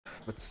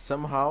But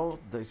somehow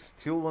they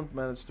still won't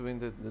manage to win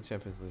the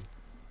Champions League.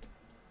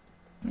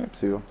 Não é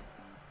possível.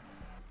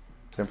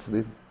 Sempre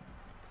fodido.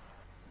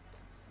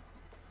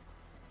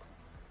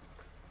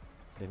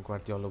 Then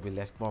Guardiola will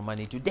ask more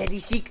money to Daddy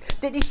Chic.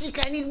 Daddy Chic,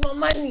 I need more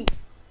money.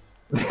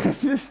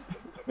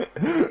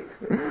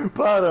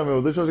 Para,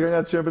 meu, deixa-os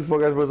ganhar de Champions para o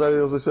gajo bazar e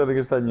eles deixarem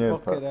gastar dinheiro. Oh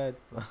caralho.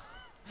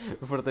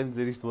 Eu fartei-me de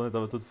dizer isto ontem,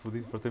 estava todo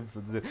fodido, fartei-me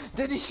de dizer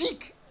Daddy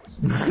Chic!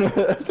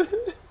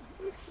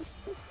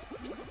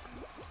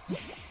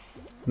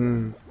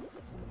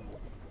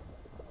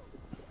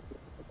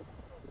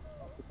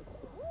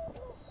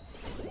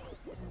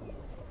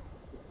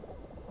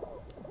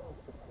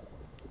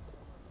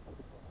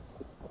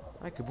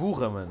 Ai que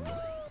burra, mano.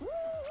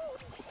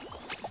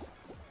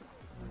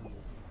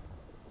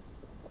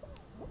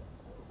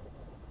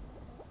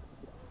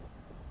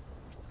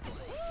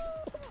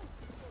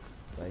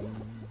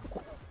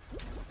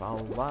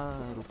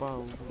 Paular o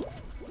Paulo.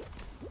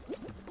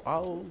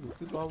 Paulo,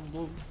 que Paulo.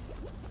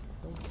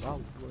 Não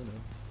Paulo,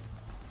 não.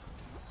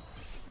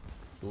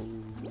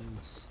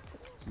 Somos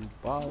que o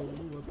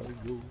Paulo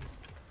apagou.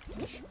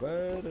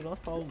 Espera, nós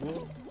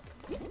Paulo.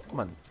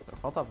 Mano,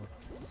 faltava.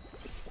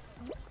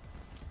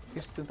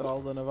 Este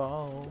central da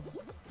naval.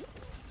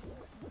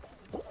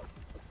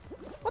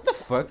 What the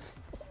fuck?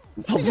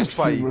 Ficaste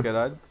para aí,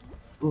 caralho.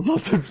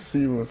 Saltei por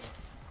cima.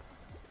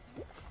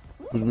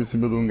 Pus-me em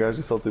cima de um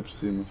gajo e saltei por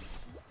cima.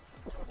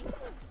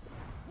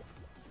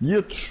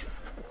 Ietos!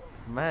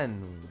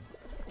 Mano.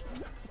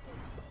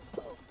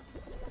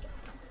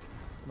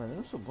 Mano, eu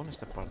não sou bom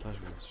nesta parte às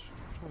vezes.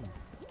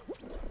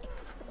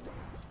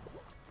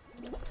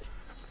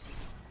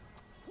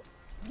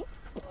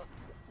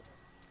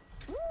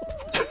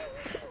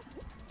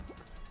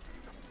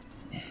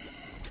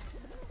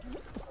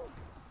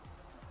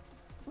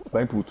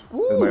 Bem puto,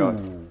 é maior.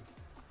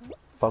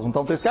 Faz um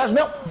taunt a esse gajo,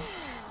 não!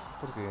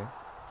 Porquê?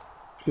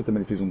 Porque eu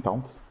também fiz um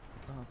taunt.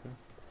 Ah,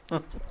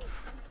 ok.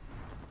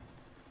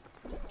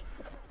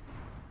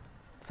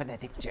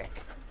 Fanatic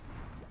Jack.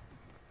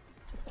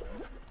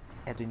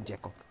 Edwin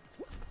Jacob.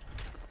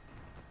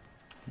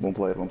 Bom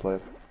player, bom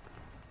player.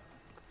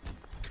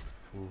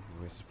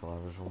 Essas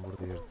palavras vão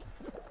morder-te.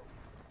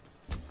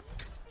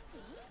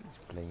 He's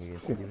playing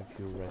against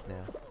Liverpool right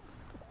now.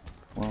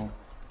 Uau.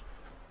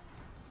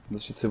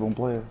 Deixa de ser bom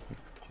player.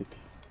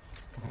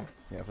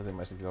 Ia fazer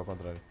mais sentido ao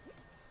contrário.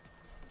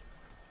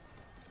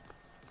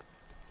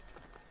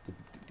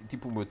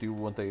 Tipo o meu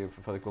tio ontem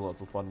falei com ele ao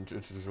telefone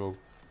antes do jogo.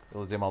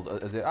 Ele a dizer mal, a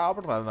dizer,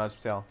 verdade, nada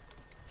especial.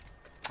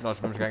 Nós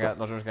vamos ganhar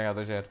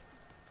 2-0.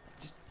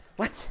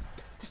 What?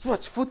 Just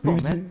watch football,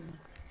 man.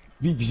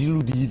 Vives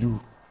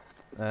iludido.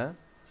 Hã?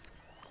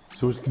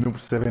 Pessoas que não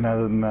percebem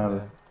nada de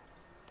nada.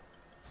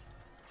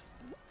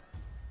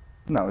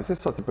 Não, isso é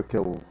só tipo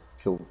aquele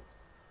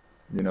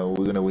you know,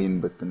 we're gonna win,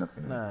 but we're not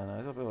gonna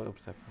win. Não, eu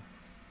percebo.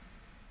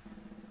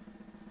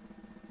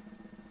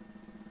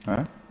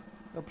 Hã?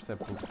 Ele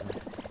percebe pouco.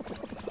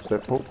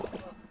 Percebe pouco?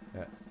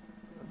 É.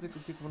 Vou dizer que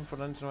o Tico Bruno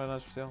Fernandes não é nada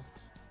especial.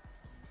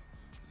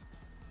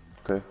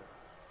 Ok.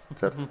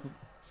 Certo.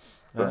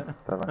 Pronto,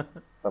 tá bem.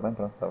 Tá bem,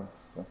 pronto, tá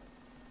bem.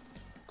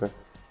 Ok.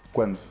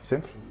 Quando?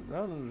 Sempre?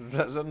 Não,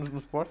 já no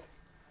Sporting.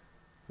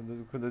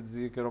 Quando eu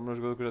dizia que era o meu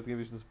jogador que eu já tinha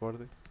visto no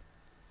Sporting.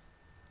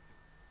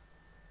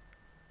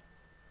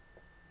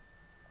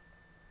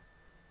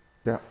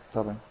 Já,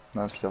 tá bem.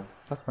 Nada especial.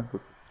 Está-se bem,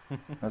 puto.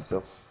 Nada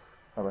especial.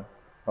 Tá bem.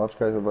 Vai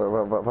buscar,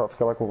 vai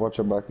ficar lá com o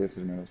Rochamback e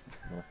essas merdas.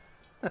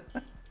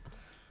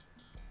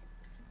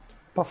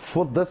 Pá,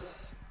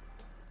 foda-se!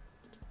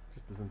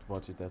 Just doesn't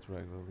watch it that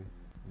regularly.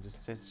 He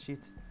just says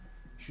shit.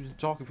 You shouldn't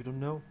talk if you don't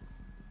know.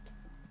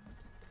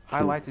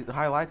 Highlight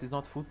is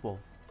not football.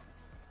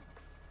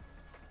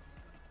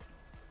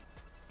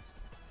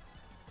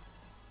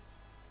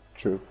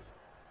 True.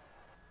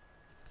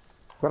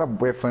 Agora há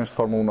bué fãs de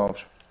Fórmula 1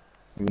 novos.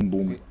 E um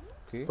boom.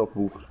 Okay. Só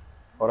burros.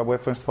 Agora há bué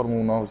fãs de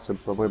Fórmula 1 novos,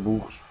 sempre só bué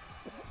burros.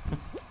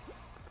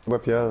 Bué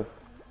piada.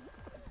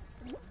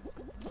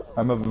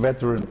 I'm a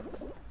veteran.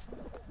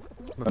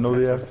 I know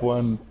the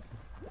F1.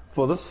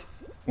 Foda-se.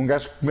 Um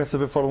gajo que começa a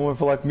ver Fórmula 1 a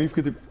falar comigo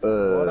fica tipo.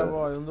 Bora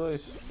boy,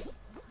 2.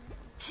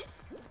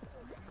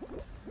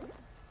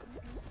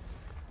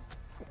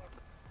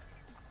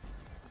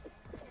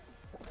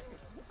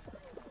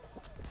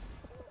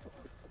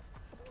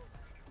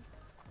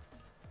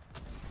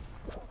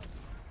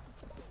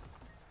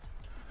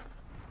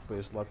 Foi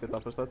este lado que está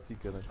afastado de ti,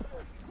 cara.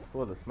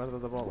 Foda-se, merda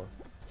da bola.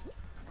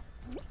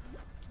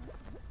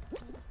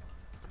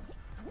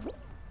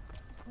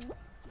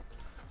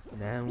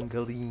 Não,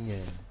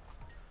 galinha.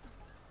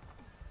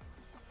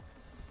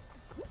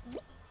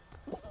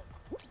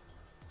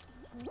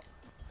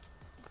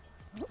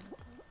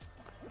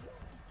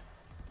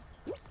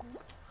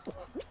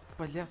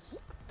 Palhaço.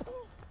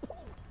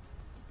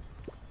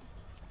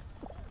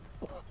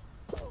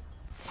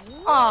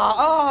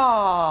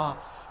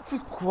 Fui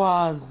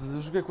quase.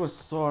 Eu joguei com a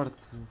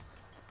sorte.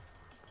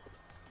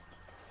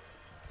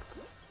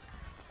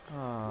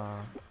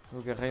 Eu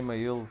agarrei-me a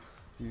ele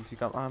e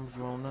ficava. Mas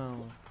João,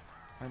 não.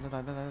 Ainda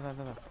dá.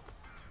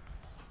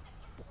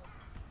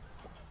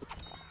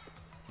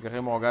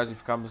 Agarrei-me ao gajo e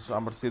ficámos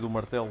à mercê do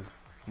martelo.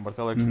 O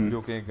martelo é que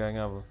escolheu quem é que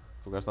ganhava.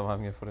 O gajo estava à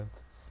minha frente.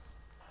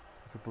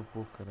 Foi por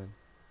pouco, caralho.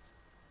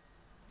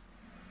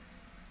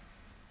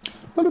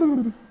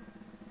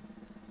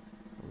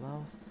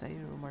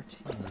 Lautaro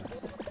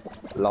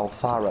Martinez.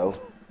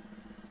 Lautaro.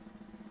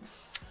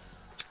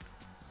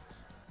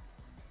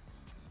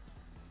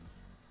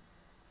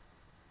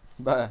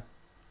 Bah.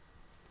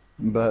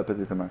 Bah, para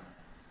ti também.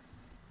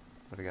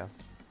 Obrigado.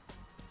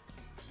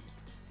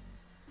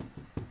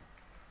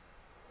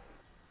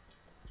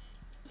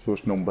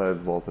 Pessoas que não bebem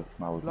de volta.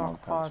 Block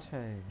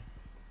party.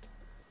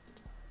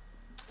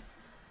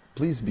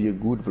 Please be a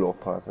good block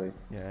party.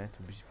 Yeah,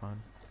 to be fun.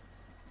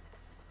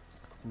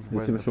 E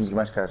assim nós somos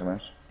mais caros,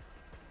 mas.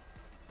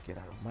 Get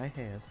out of my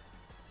head.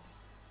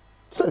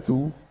 Sai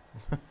tu!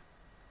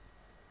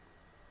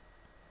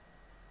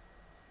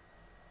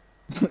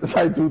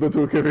 Sai tu da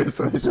tua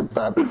cabeça, deixa-me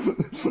estar. Tens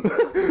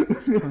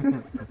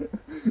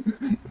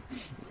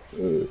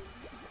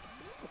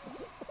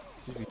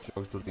visto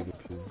jogos do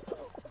Liverpool?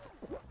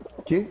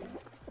 Quê?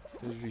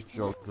 Tens visto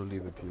jogos do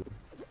Liverpool?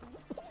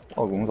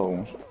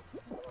 Alguns.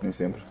 Nem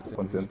sempre.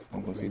 Quanto tempo?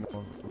 Não consigo.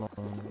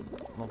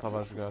 Não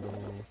estava a jogar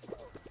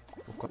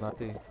o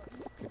Konate.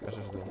 O que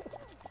achas dele?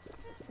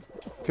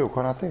 O que? O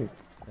Konate?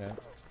 É?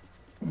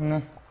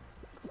 Não.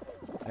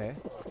 É?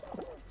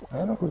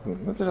 É, não curto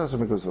muito. Mas tu já sabes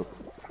como é que eu sou.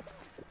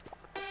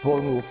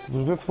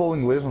 Ver futebol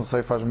inglês, não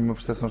sei, faz-me uma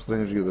percepção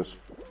estranha de jogadores.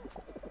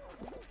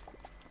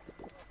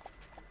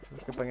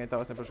 Os que apanhei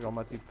estava sempre a jogar o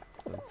Matip.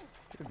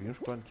 Eu vi uns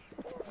quantos.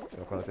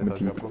 O Konate está a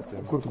jogar há pouco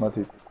tempo. Curto o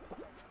Matip.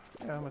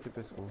 É, o Matip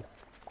é seguro.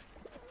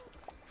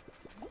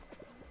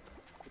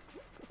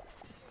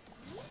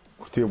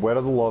 Curti a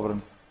boera do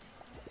Lovren.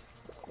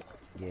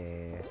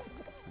 Yeah.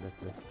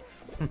 That's it.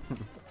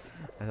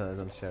 I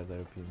don't share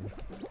their opinion.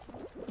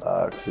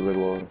 Curti a boera do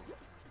Lovren.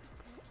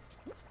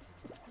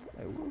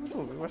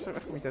 Eu acho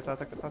que o Inter está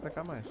a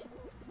atacar mais.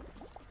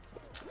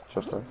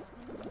 Já está.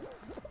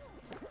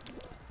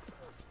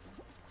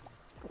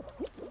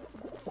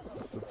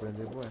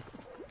 Surpreender, bué.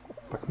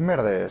 Pá, que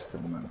merda é esta,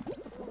 mano?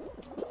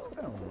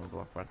 É um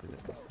bloco party da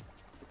pista.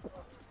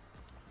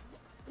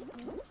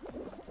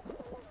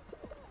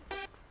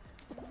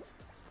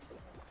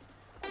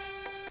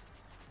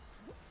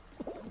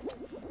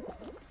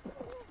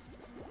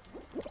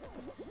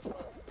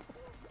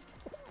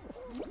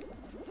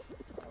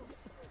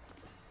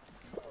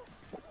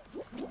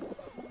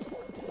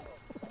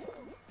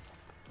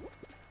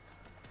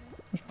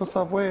 Vamos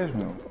passar boés,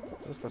 meu.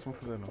 Eles parecem-me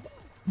foder, não?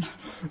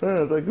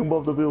 Está aqui um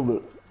Bob da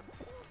Builder.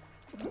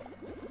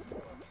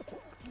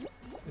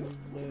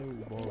 Ele é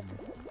o Bob.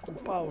 O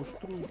pau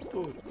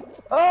estrutor.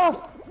 Ah!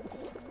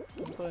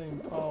 Não tem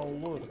pau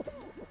louro.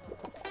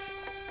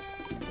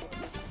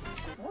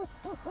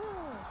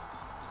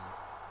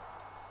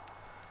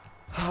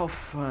 How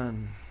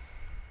fun.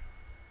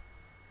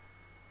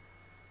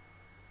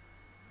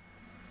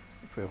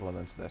 Foi a roda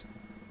antes desta.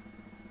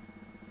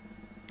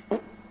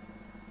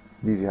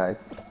 Dizzy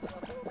Heights.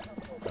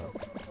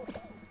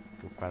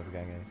 Que eu quase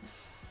ganhei.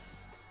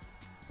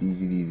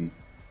 Dizzy.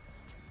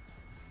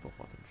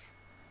 Hipopótamos.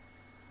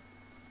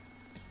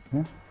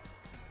 Hã?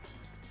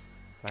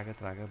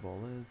 Traga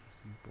bolas.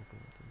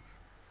 Hipopótamos.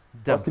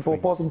 Quase tipo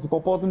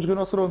hipopótamos,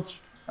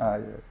 rinocerontes.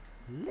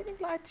 Living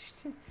light.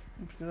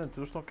 Impressionante.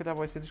 Eles estão a calhar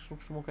boas cenas que não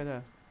costumam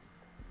calhar.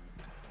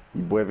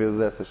 E boé vezes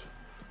essas.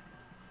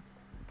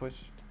 Depois,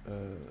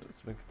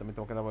 se bem que também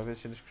estão a calhar boas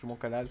vezes cenas que costumam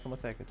calhar e são uma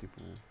seca. Tipo,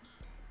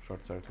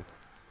 short circuit.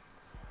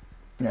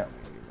 Yeah.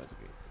 E mais o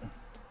quê? Não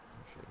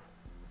sei.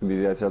 O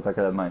Dizzy Heights já está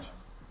calhado mais.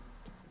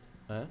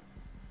 Hã?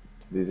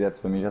 Dizzy Heights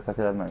para mim já está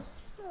calhado mais.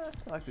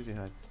 I like Dizzy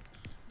Heights.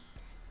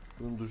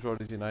 Foi um dos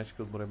originais que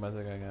eu demorei mais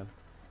a ganhar.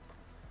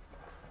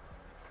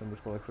 Lembras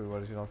qual é que foi o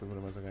original que eu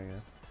demorei mais a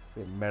ganhar?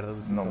 Foi a merda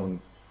do Cicel.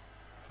 Não.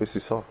 Foi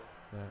Cicel?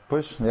 É.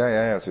 Pois,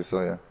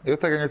 Cicel, Eu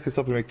até ganhei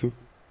Cicel primeiro que tu.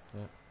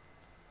 É.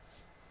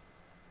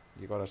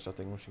 E agora acho que já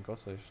tenho uns 5 ou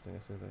 6, tenho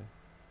essa ideia.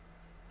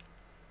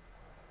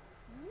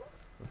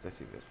 Vou até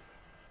se ver.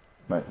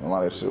 Bem, vamos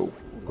lá ver se eu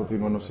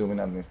continuo a não ser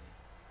eliminado nisto.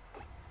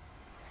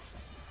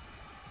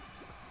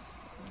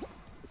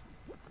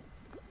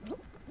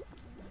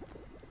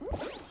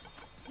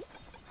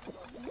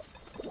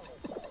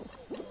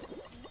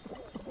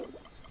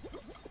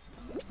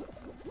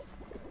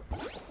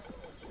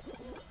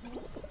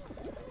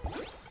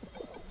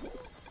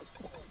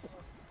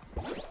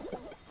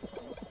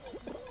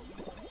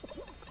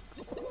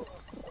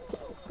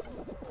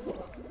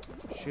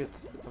 Shit,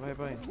 vai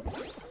bem.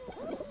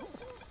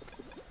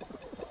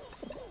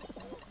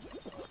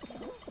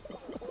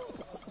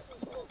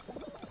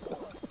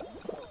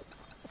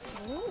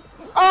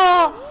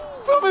 Ah!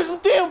 Foi ao mesmo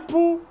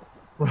tempo!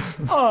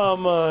 Ah,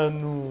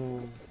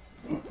 mano!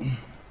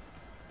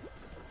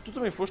 Tu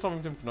também foste ao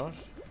mesmo tempo que nós?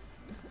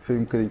 Foi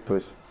um bocadinho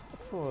depois.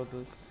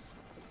 Foda-se.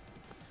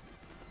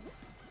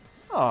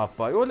 Ah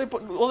pá, eu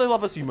olhei lá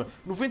para cima.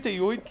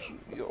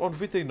 98 ou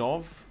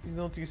 99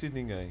 ainda não tinha sido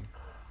ninguém.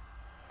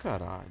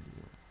 Caralho.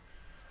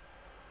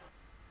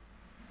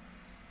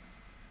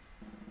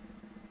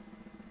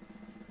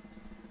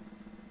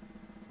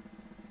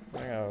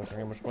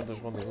 Ganhei umas quantas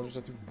rondas hoje, já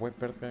estive bem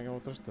perto de ganhar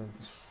outras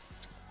tantas.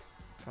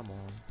 Come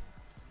on.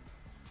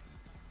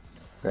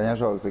 Ganhar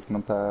jogos é que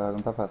não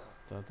tá fácil.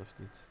 Tá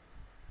fedido.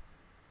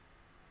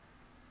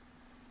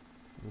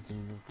 O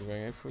último que eu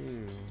ganhei foi.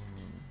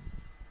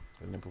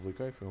 Eu nem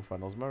publiquei, foi um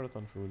Finals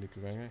Marathon, foi o único que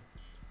eu ganhei.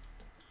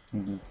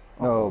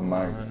 Oh my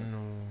god.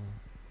 Mano.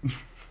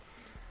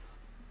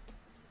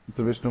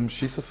 Outra vez que não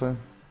mexi, só foi.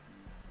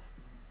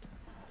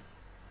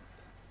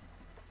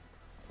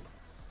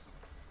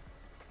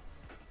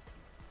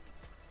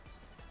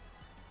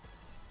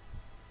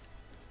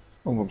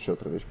 Não vou mexer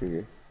outra vez,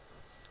 peguei.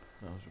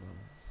 Não, João.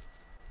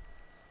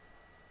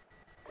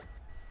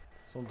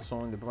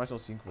 São ainda, por mais são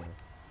 5, velho.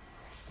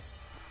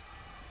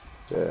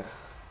 É.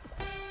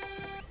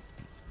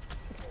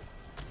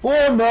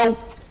 Oh não!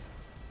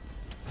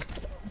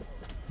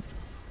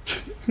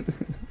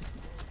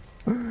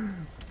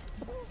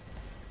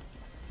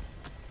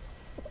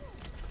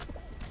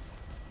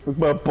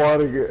 Uma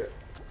porca!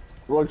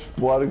 Logo os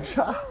porcos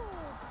já! Tá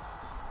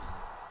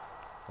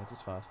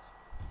tudo fácil.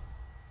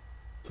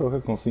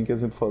 Porra, com 5 é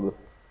sempre foda.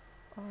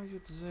 Ai, eu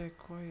te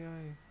zeco,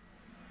 ai.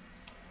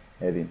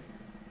 Edin.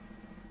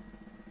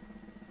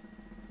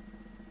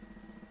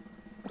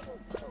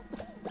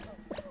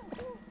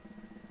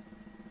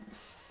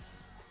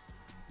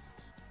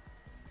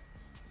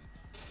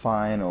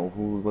 Final.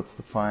 What's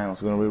the final?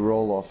 It's gonna be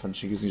roll off and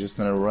she's just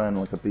gonna run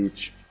like a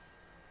bitch.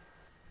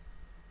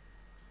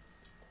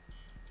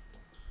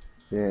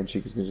 Yeah, and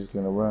she's just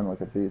gonna run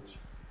like a bitch.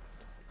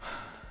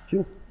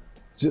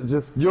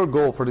 Just your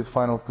goal for these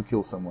finals to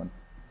kill someone.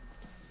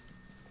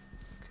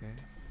 Okay.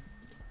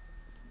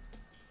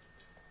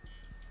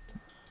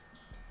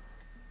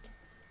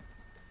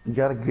 You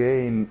gotta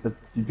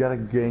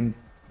gain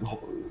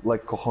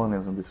like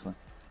cojones on this one.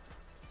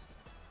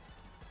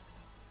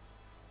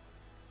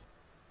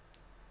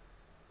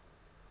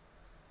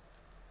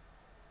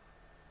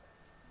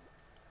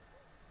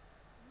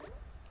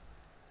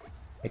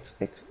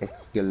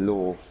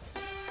 X-Gloryon.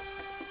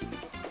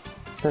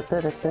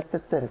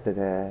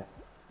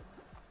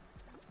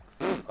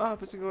 Ah,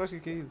 pensei que eu acho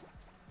que é caído.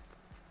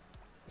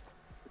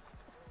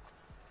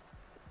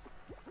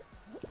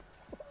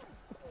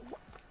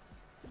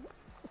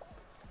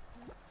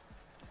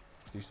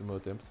 Isto o meu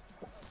tempo.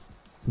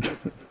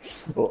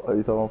 Oh,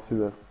 aí estava a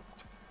precisar.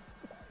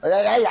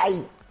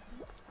 Ai!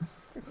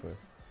 O que foi?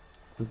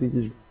 Pensei que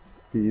ias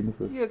cair, não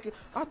sei.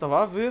 Ah,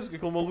 estava a ver que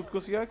aquele maluco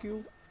conseguia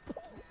aquilo.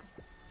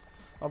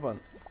 Ah, mano.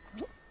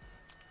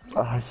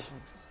 Ai!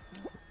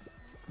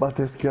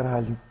 Bate esse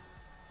caralho!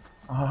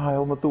 Ah,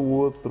 ele matou o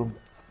outro!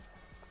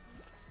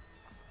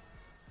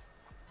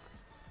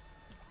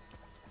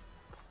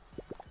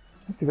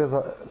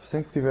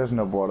 Sempre que estiveres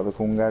na borda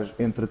com um gajo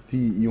entre ti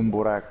e um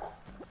buraco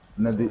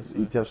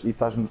e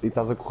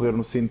estás a correr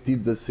no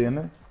sentido da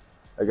cena,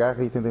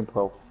 agarra e tenta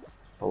empurrá-lo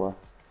para lá.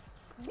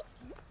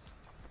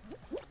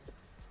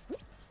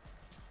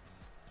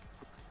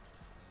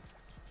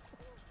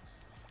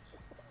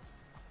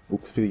 O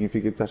que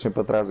significa que estás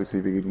sempre atrás, o que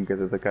significa que não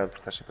queres atacar porque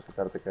estás sempre a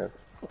tentar atacar.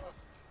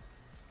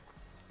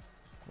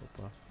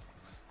 Opa.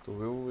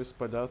 Estou eu, esse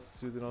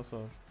palhaço e o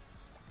dinossauro.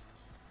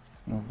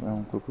 Não, é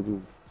um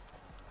crocodilo.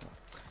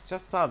 Já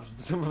sabes,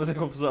 estou-me a fazer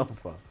confusão,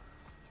 pá.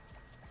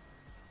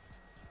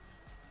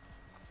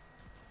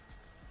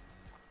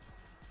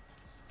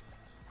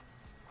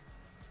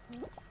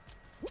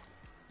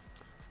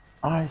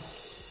 Ai!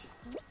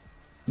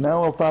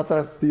 Não, ele está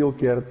atrás de ti, ele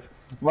quer-te.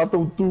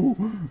 Mata-o tu!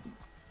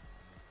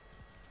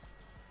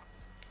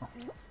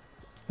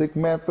 Take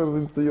matters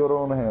into your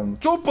own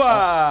hands.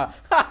 Chupa!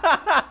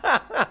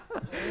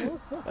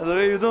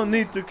 You don't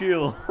need to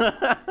kill.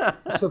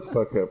 Shut the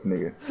fuck up,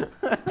 nigga.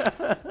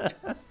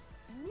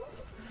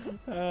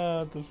 Ah,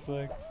 what the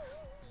fuck.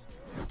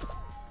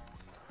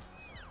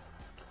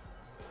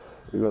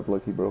 You got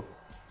lucky, bro.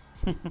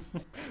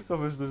 Só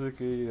vejo dois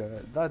aqui.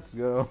 Let's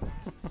go.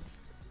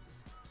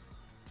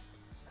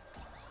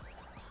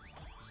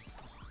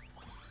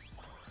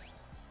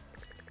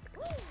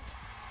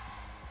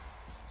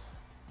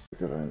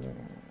 Caralho.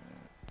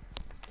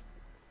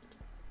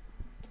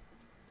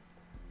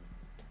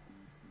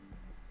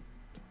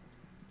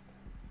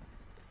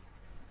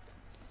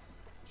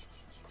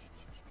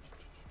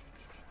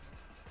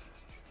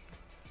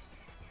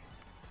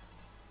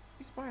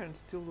 Is Bayern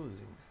still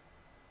losing?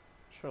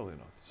 Surely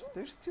not.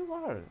 They still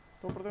are.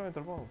 Estão a perder o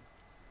intervalo.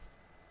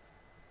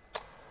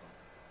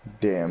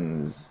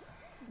 Dams.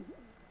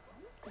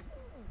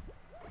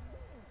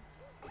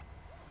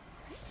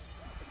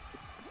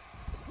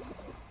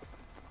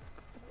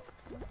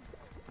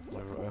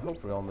 I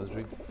hope Real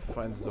Madrid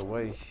finds a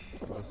way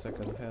in the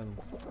second hand.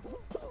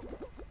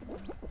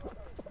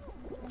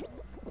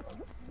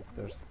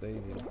 Their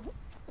stadium.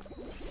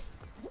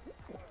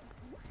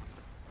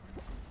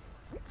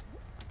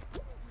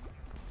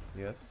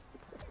 Yes?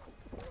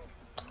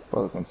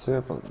 Pode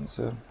acontecer, pode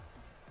acontecer.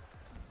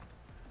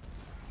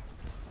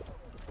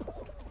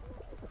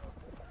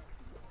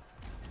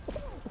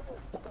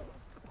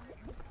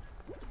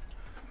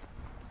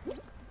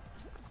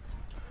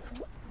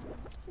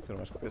 Quero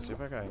mais que o PSG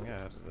vai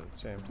ganhar a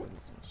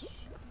Champions, mas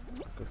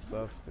nunca se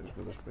sabe, tem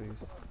jogadores para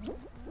isso.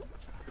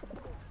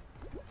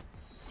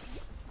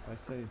 Vai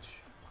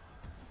Sage.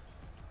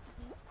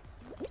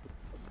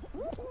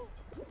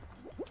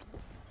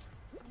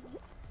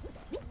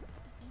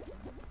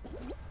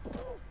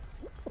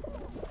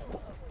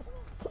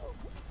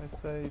 Vai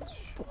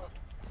Sage.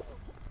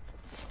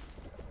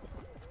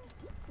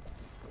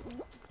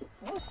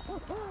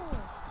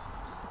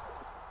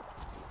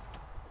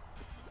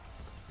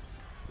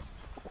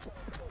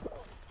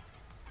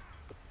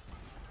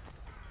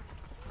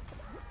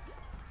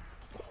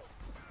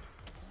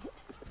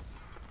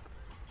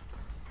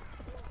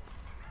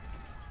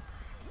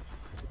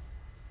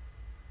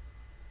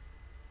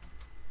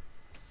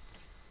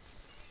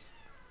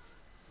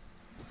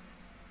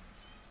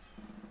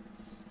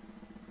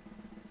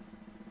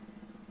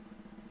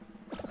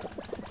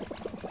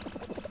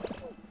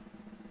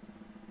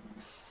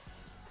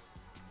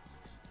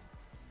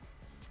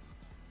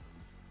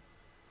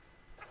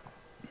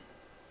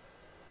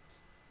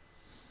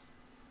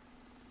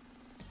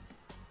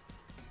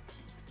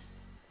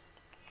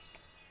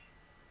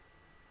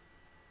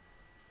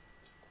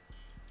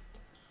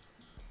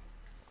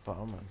 Pá,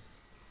 mano.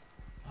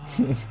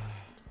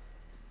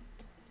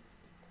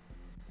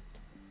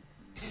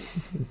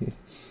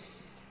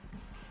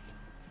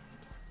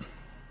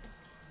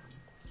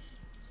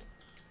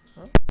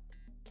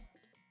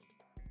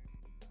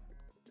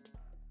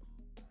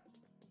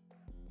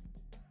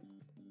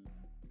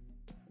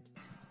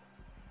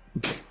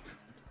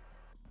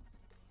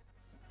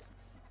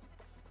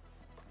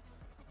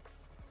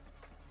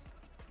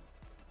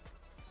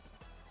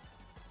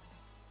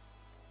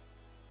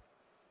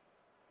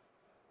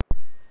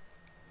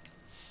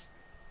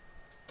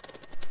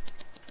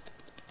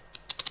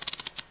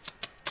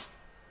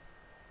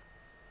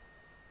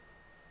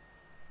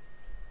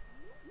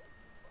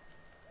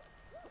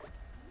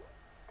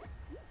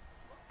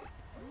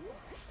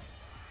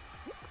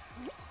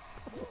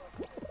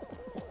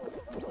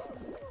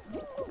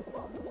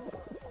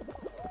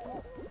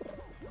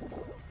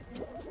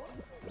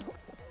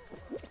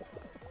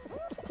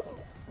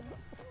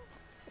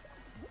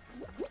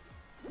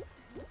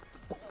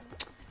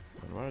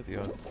 What are the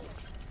odds?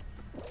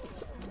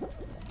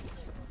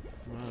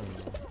 Mano.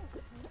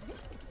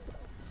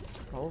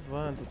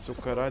 Levanta-te, seu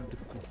caralho de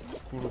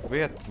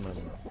corvette,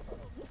 mano.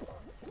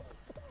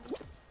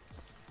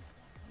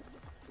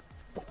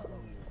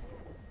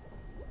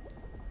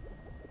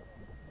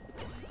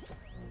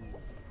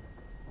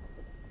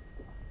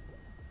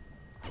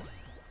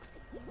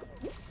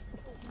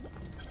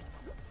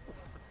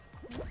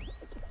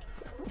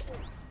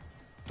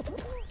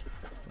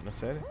 Na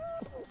sério?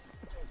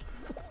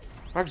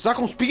 Vai gozar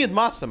com espinha de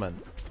massa, mano.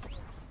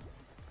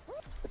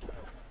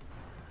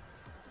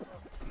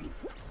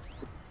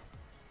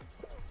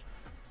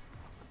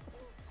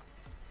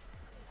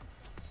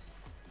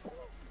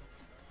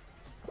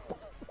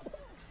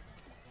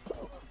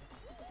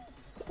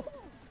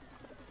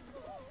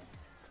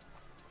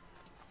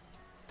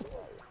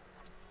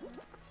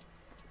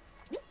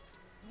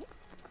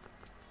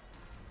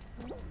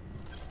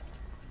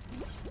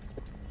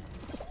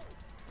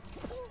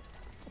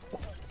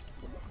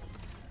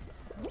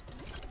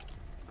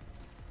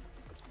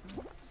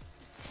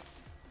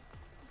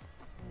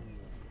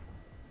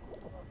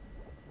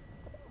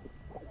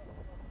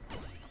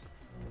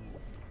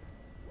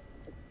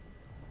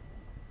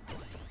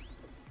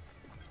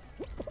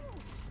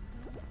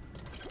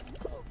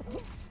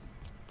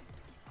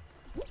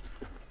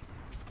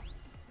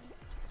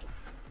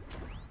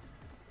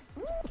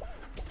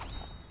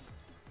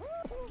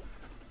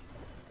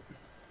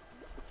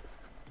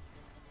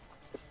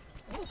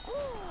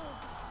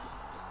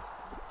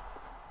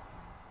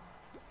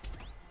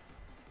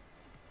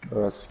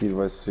 A seguir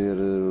vai ser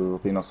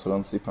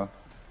rinocerontes e pá.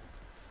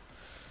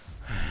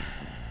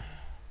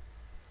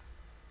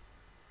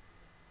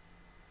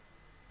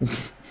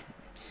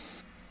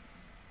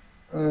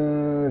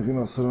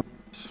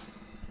 Rinocerontes.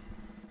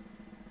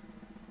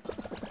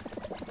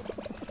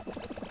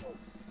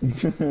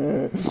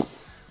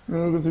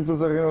 Não consigo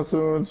passar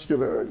rinocerontes,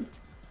 caralho.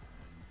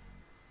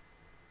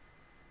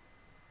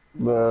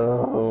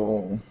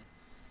 Não.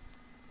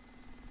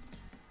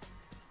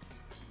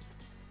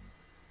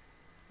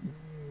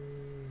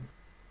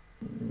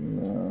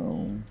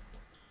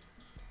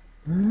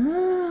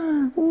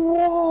 Não.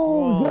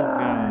 Uou,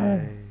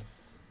 guys.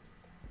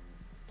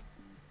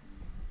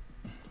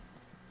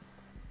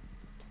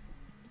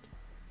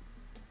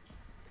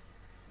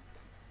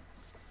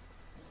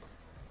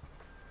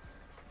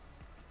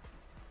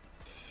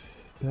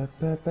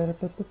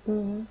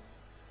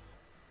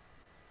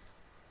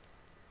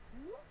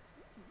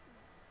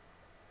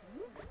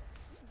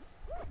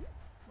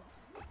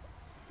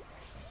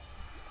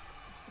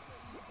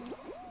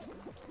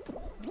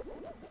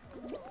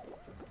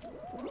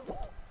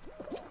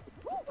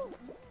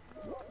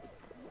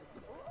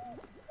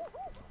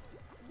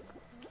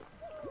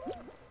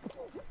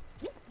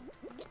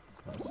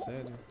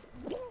 Sério?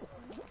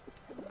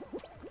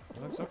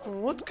 Vai só com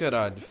outro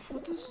caralho,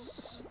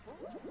 foda-se.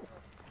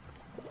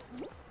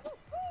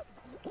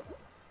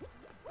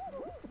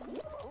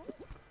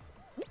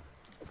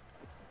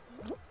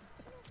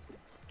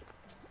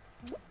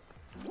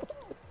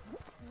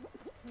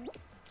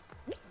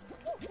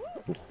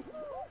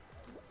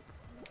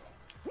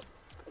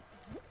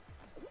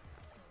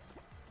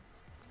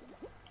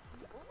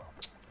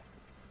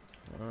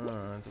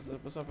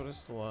 passar por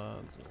este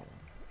lado.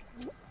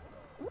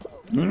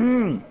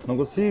 Não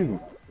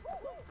consigo.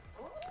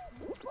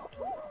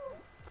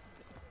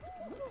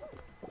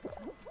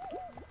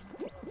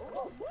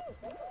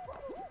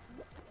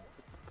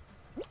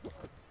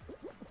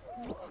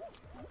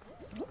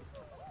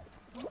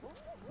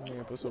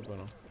 Ninguém passou para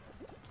não.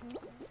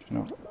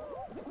 Não.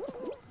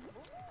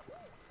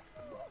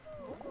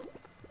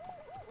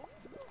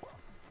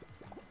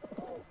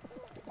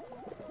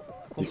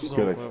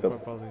 Confusão, que está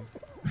para ali.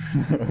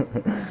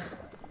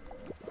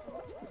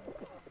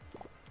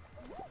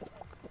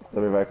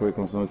 Também vai acabar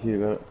com som aqui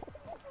agora.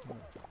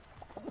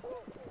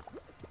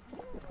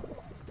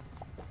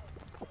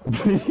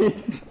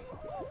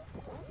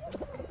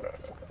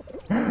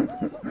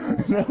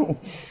 Não!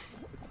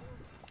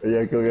 Aí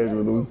aquele gajo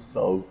mandou um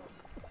salto.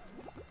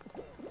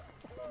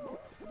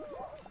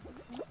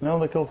 Não,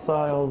 daquele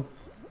salto.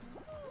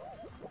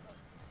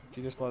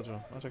 Aqui deste lado,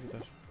 João. Já aqui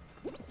estás.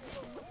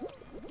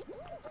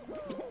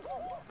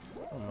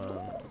 Oh,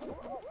 mano.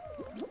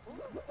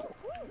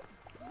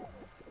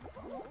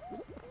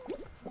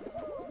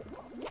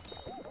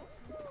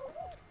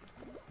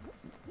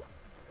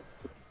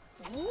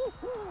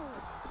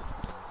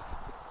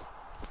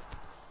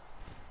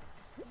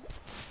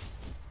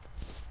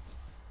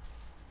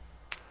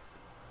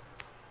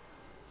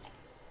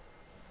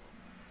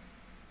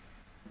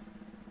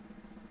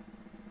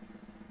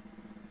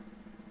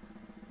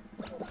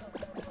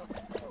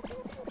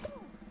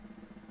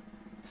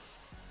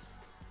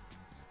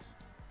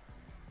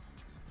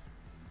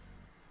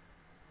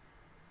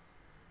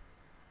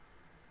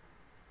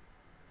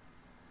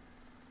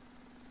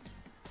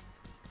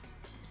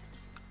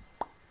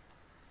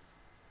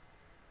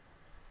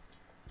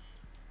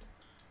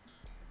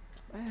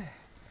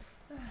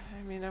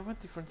 I mean, I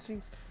want different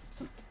things.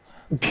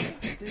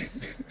 This...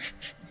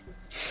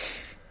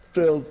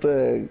 Tail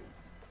tag.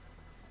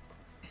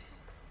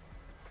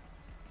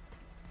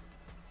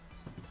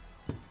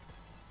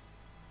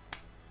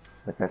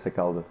 Dá cá essa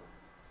cauda.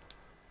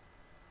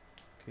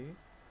 Ok.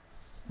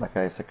 Dá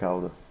cá essa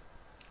cauda.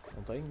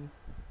 Não tenho.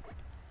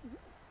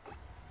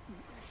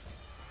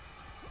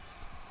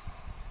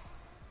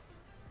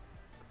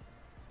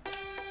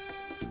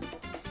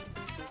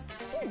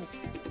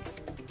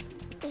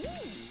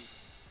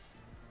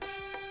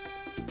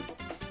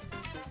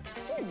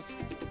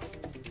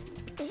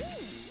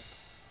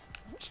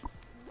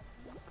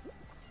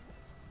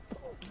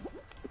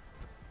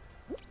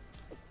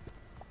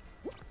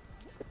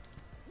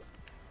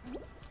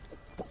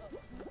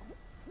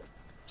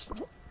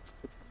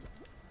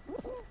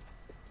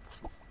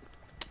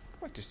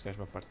 Como é que este gajo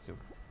me apareceu?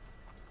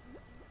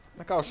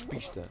 Anda cá, os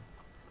pista.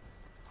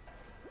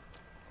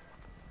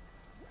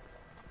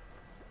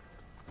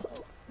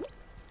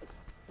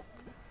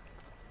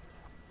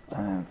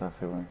 Ah, não está a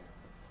fer bem.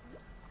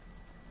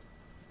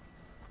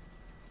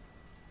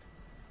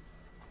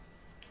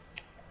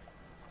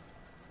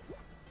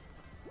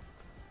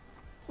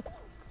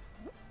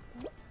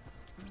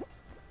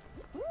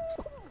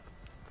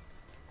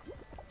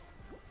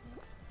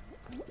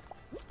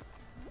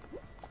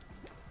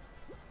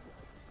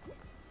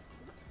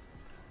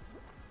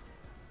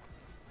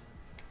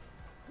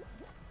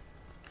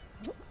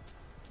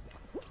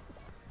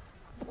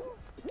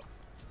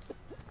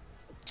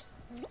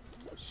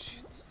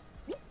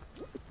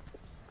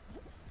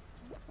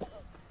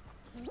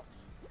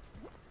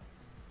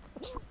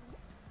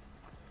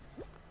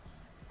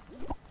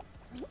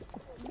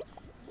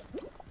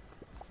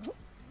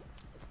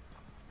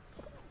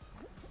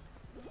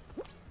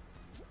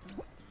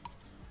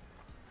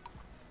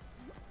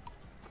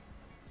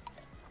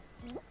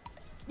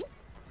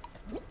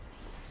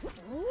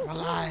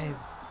 Alive!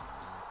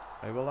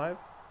 Are you alive?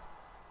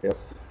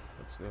 Yes.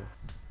 Let's go.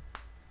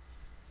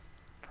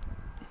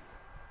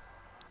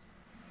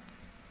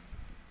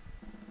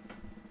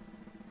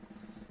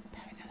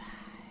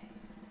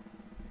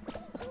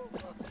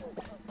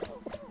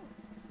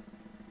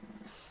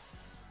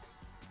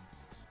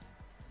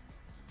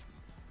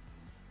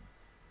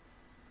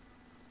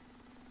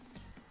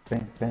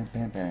 Bem, bem,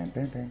 bem, bem,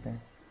 bem, bem,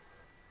 bem.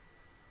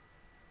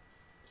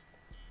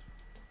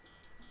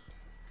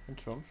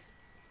 Quantos somos?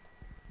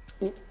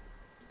 Não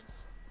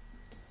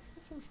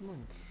somos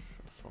muitos.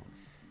 Ou somos?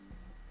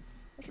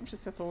 Nós vamos ser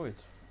 7 ou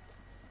 8.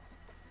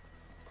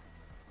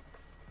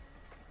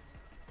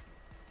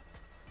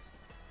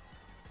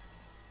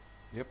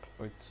 Yep,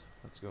 8.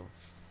 Let's go.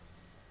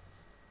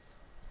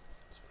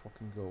 Let's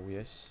fucking go,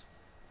 yes.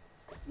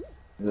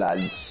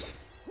 Lads.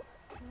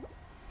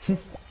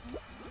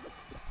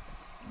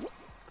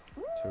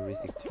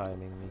 Terrific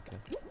timing, Mika.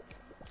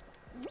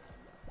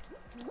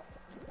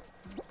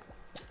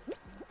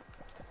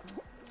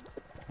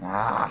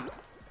 Ah!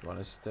 You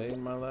wanna stay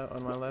in my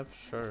on my lap?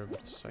 Sure,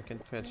 but I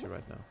can't pet you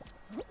right now.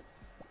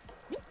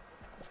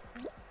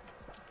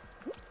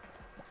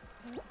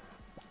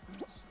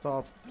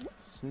 Stop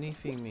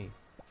sniffing me.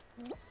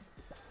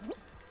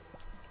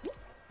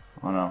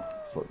 Oh não,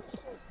 foda-se.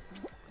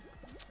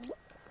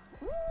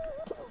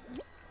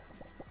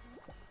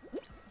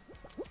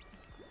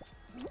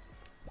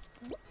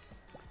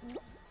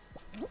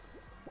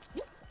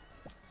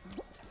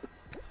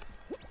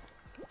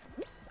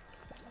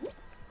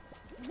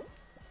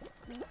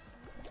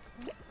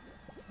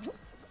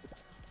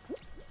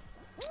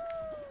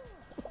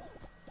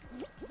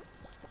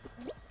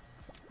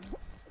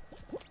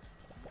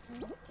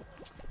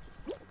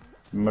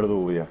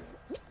 Merdúlia.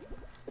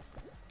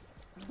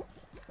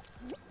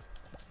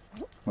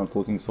 Not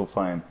looking so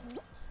fine.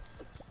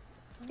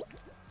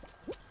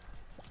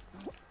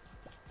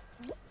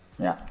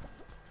 Yeah.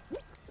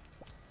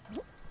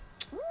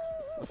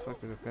 The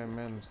fuck is the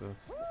man stuff?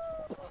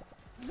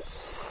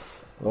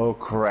 Oh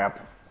crap.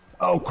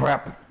 Oh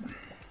crap.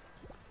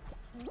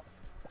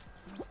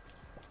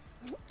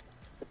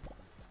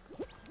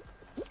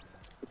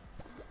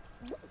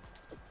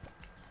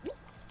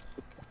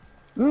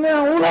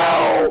 No!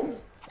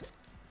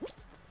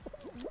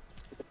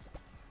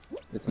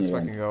 Let's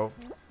fucking go.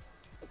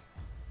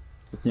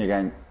 Eu tinha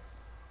ganho.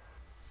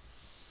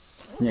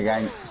 Tinha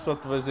ganho. Só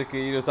te vejo a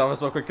cair, eu estava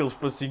só com aquele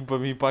espacinho para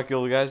mim e para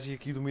aquele gajo e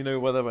aqui dominei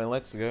o bada bem.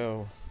 Let's go.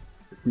 Eu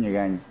tinha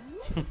ganho.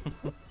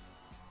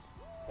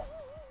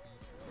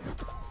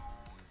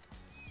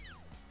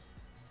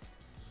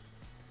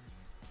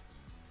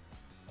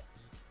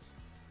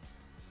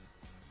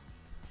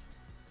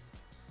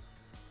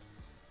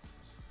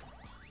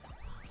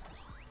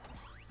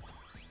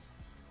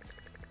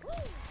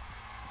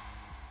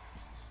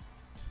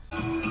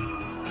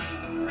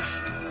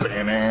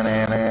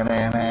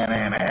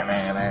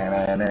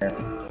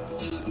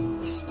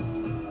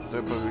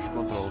 Deu para ver os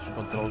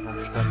controles vão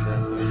buscar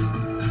tanto.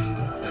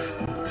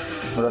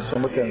 Mas acho que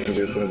são bacanas a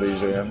ver a cena da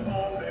IGN.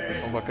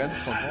 São bacanas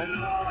os controles?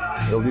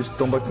 Ele diz que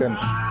estão bacanas.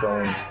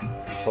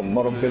 Só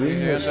demora um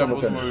bocadinho, mas são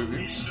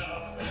bacanas.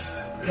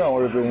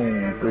 Não, eu vi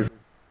um preview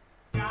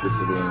de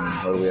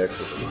um early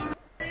access.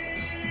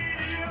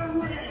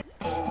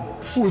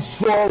 Was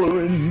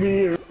following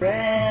me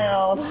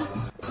around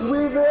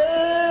with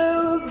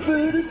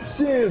elevated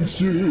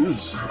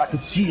sensors. I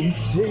could see him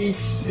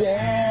taste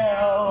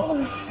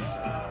sound.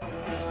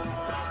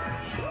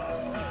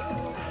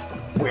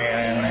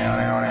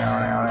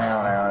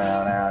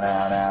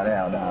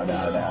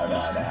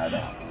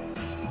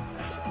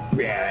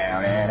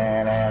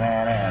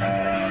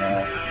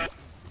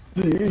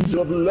 These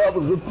of love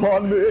is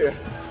upon me,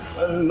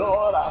 and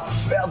Lord, I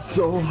felt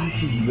so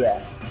like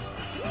that.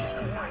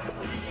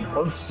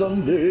 On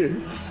Sunday,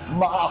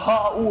 my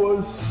heart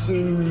was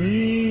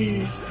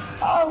serene.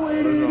 I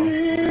waded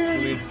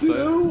into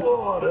the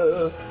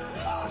water.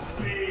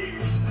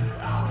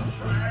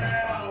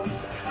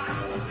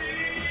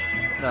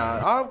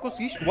 Ah,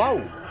 conseguiste?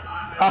 Uau!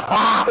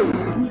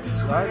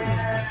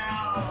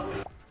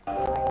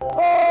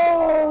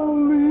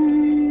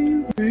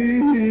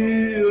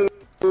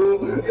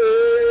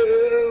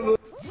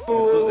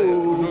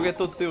 O jogo é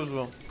todo teu,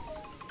 João.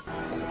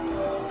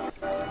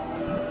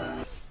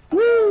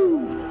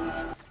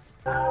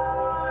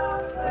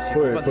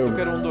 Foi. Eu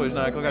quero um 2,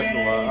 não é? Aquele gajo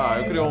lá.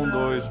 Eu queria um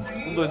 2.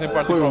 Um 2 em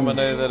parte de qual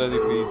maneira era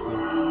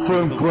difícil.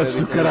 Foi um clutch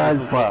do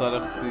caralho, pá.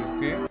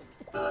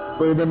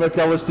 Foi mesmo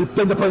aquelas tipo,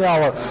 tenta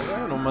apanhá-la.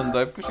 Eu não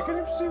mandei porque achei que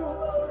era impossível.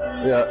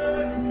 Yeah.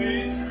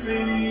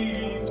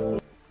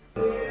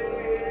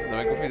 Não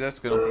é que eu fizeste,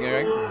 porque eu não tinha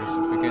ganho.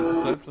 Fiquei em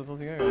terceiro, portanto não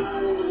tinha ganho.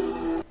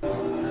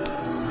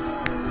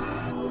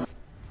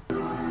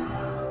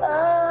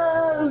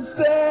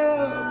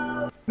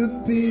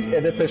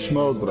 É Depeche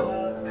Mode, bro.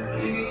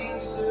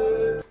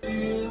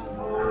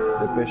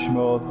 Depeche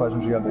Mode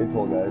faz-me jogar bem para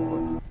o gajo,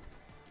 bro.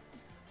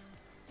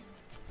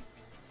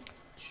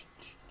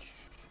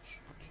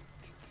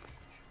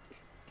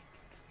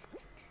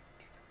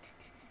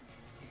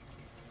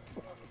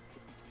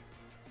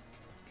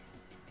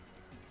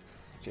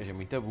 É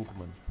muito burro,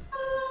 mano.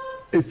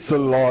 It's a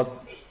lot.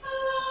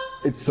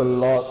 It's a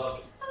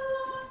lot.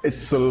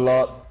 It's a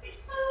lot.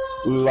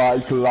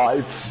 Like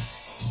life.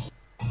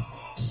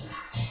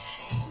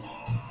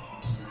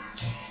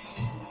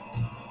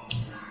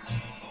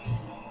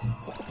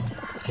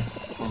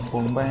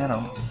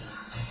 Bombero.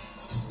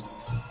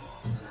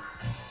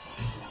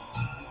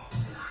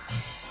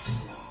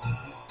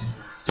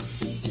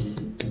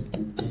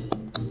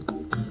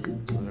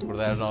 Vamos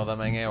acordar às 9 da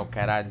manhã, o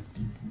caralho.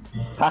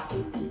 Ha!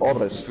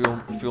 Obras.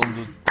 Filme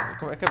do...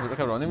 Como é que é,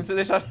 cabrão? Nem me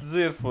deixaste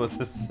dizer,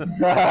 foda-se.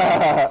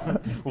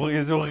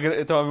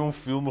 Eu estava a ver um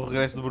filme, o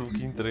Regresso do Burger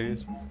King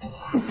 3.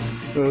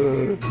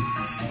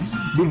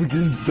 Burger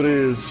King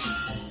 3.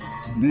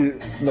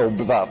 Não,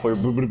 dá, foi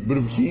Burger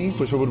King,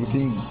 depois foi Burger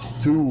King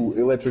 2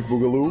 Electric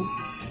Boogaloo.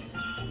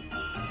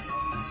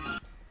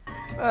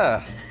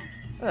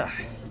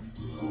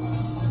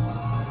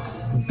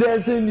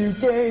 There's a new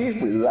game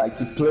we like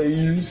to play,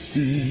 you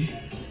see.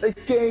 A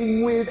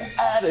game with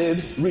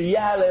added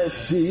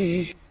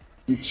reality.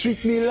 You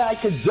treat me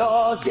like a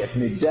dog, get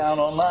me down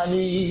on my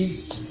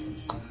knees.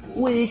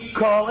 We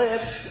call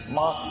it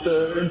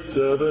Master and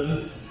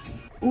Servants.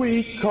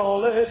 We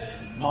call it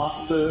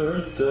Master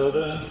and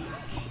Servants.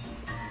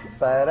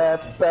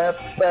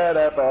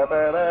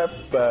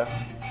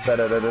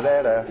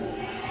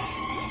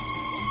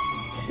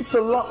 It's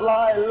a lot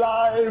like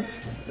life.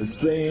 As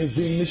players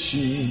in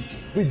machines,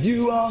 with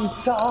you on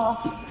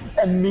top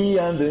and me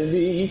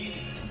underneath.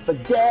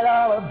 Forget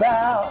all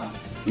about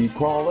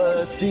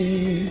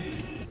equality.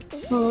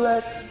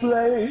 Let's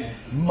play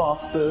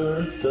Master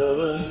and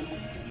Servants.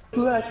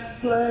 Let's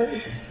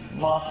play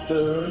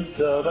Master and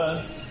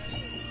Servants.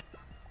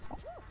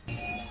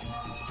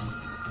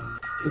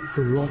 It's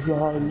a love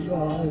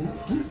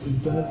life,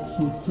 and that's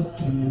what's a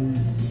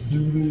please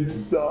you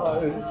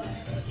decide.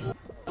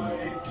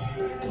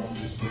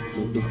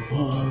 So the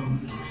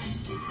fun,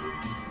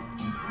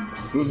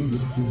 and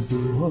this is the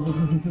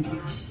one.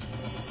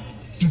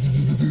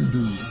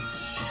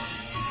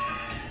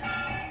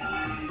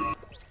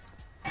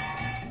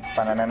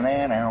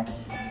 Ba-na-na-na-na.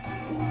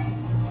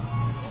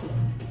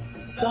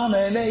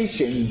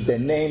 Domination's the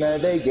name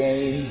of the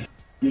game.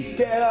 You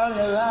get on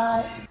your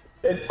line,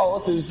 and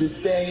all is the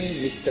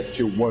same, except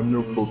you're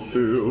wonderful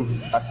filled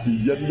at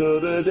the end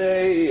of the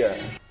day.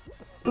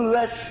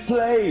 Let's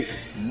play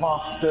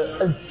Master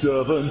and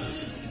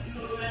Servants.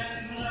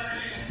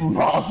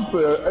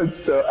 Master and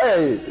Servants.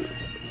 Hey!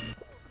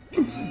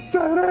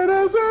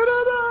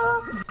 Da-da-da-da-da-da.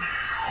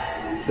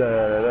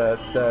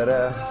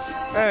 Da-da-da-da-da.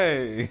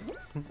 Hey!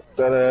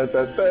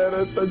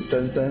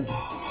 Da-da-da-da-da-da-da.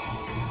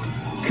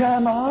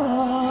 Come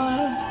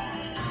on!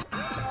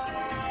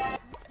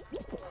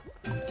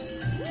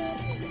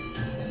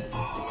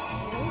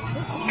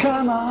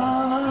 Come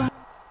on!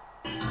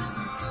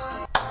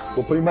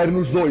 Tô primeiro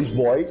nos dois,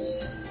 boy.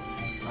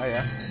 Ah,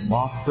 é?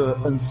 Master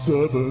and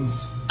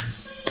Servants.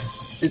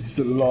 It's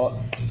a lot.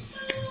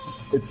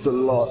 It's a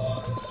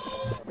lot.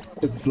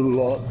 It's a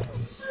lot.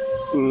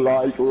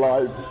 Like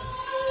life.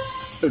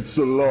 It's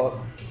a lot.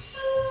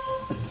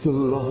 It's a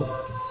lot.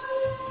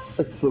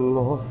 It's a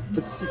lot.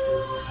 It's a lot.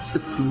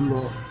 It's a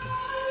lot.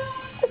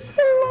 It's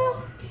a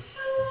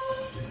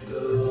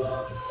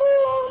lot.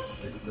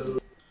 It's a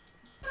lot.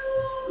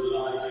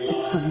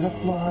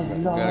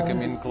 Gotta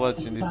come in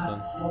clutch in this one.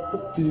 Lots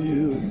of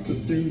feelings to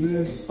do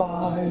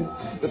despise.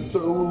 The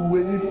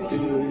throwaway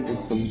feeling of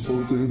some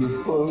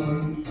positive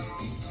fun.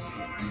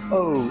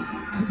 Oh,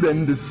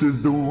 then this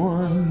is the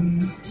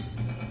one.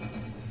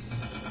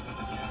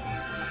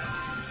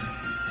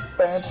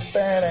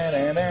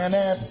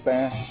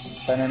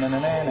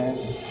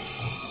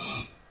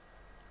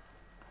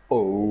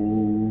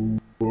 Oh,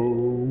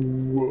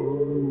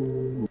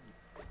 oh.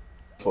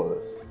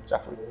 Foda-se, já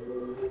foi.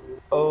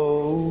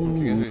 Oh.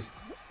 Tinhas visto?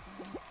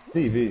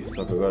 Vi,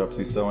 só que agora a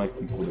posição é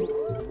que me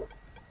fodeu.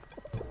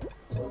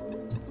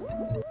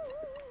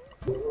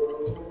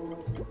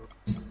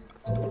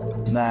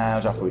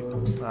 Não, já fui.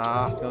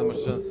 Ah, tinha ali uma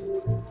chance.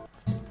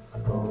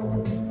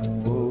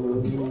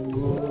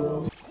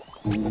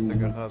 Está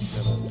agarrado,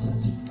 caralho.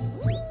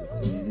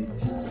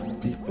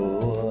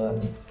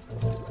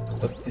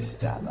 But this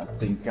time I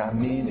think I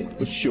mean it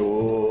for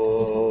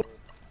sure.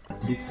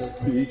 This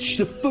I've reached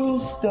the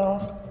full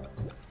stop.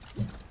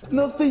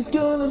 Nothing's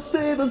gonna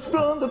save us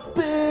from the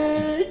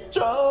big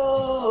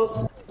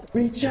drop.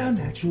 Reach our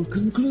natural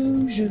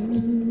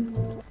conclusion.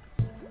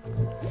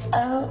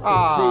 Out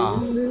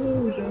of the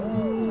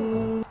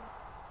illusion.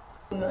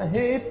 I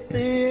hate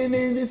being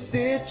in this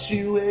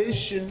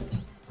situation.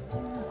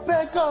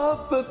 Back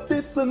off of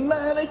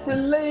diplomatic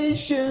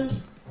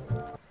relations.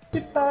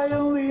 If I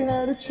only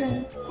had a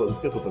chance.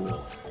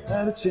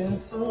 Had a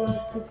chance so I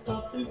could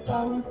stop this.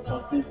 I would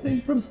stop this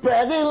thing from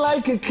spreading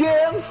like a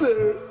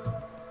cancer.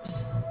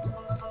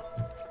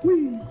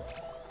 Wee.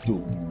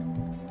 Do.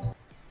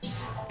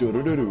 Do.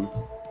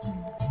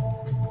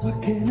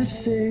 What can I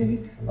say?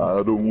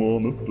 I don't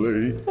wanna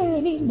play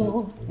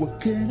anymore. What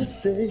can I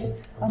say?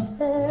 I'm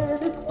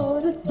headed for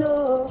the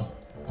door.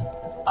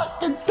 I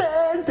can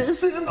stand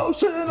this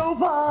emotional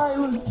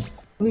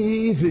violence.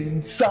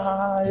 Leaving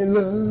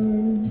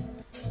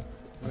silence.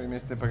 Foi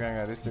imenso tempo a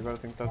ganhar. Este agora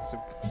tem que estar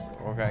sempre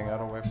ou a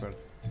ganhar ou bem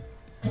perto.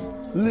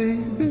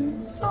 Leaving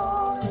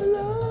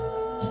silence.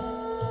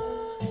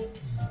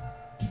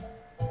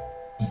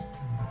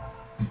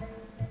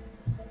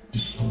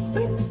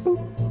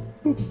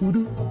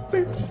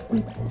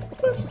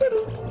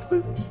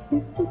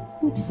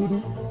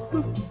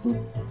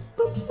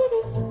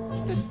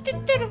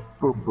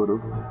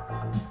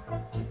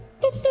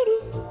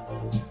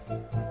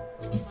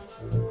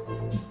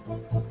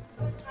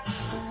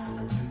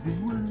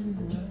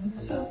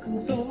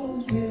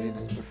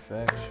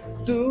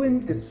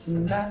 Doing this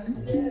and that,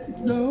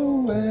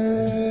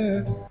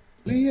 nowhere.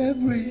 We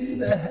have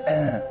reached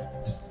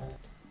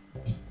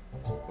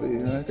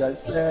like I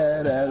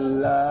said at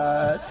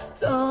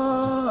last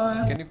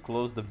time. Can you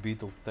close the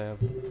Beatles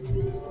tab?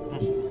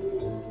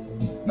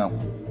 No.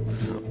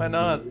 Why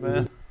not,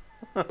 man?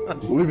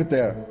 Leave it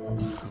there.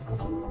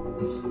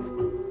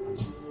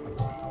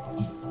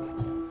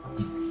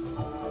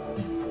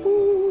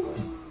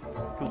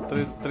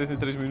 Aquilo 3 em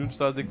 3 minutos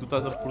está a dizer que tu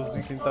estás a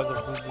reproduzir sem estás a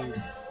reproduzir.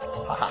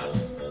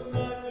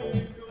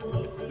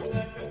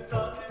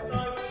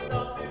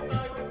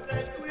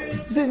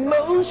 It's in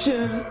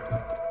motion.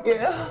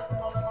 Yeah.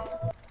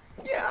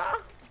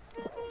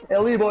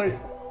 Ellie boy.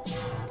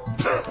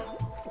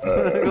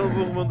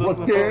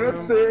 What can I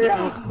say? I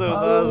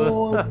don't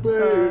wanna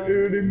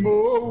play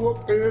anymore.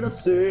 What can I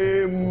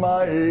say?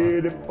 My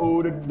head is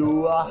for the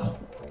door.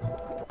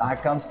 I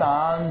can't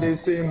stand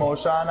this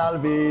emotional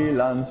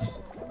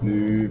violence.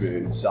 Live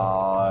in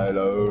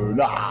silence.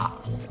 Ah.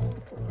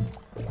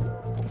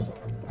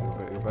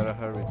 You better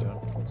hurry, John.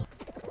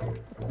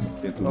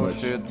 Oh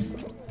shit.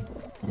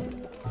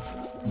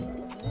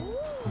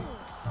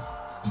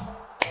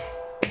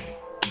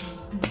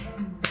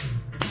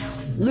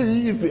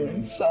 live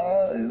in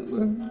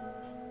silence.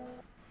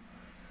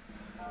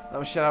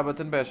 Vamos cheirar a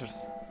button bashers.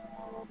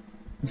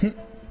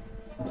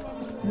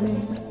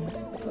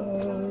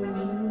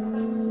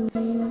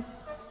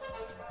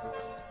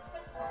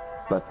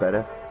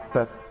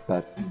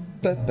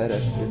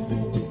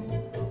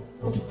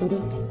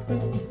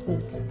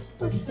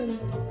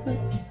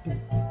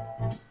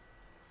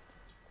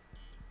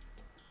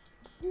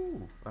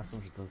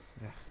 Somos 12.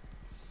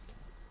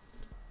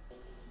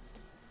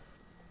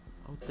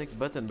 I'll take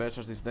button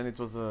bashers if then it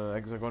was a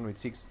Hex-A-Gone with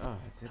 6. Ah,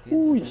 it's at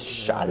Ui,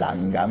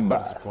 xalangamba.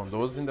 Com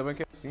 12 ainda bem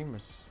que é assim,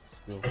 mas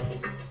still.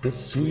 The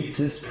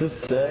sweetest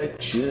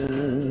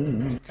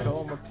perfection to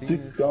Calma,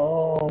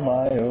 call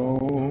my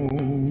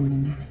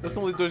own.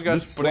 estão ali dois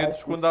gajos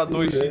pretos quando há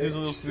dois sítios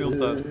onde eles podiam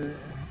estar.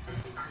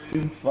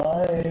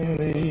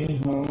 Finally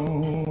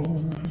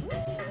home.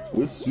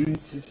 The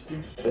sweetest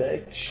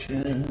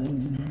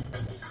infection,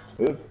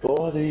 a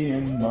body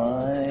and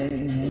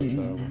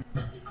mind.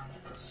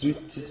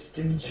 Sweetest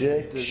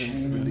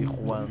injection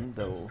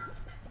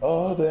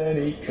of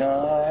any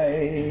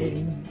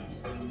kind.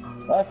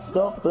 I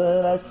stopped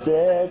and I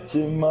stared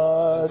too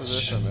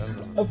much,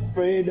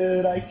 afraid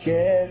that I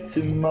cared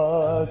too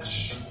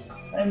much,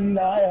 and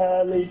I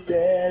hardly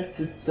dared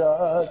to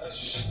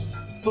touch,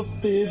 for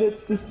fear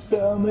that the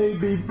spell may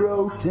be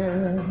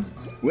broken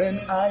when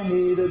I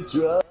need a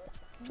drug.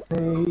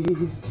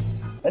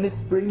 And it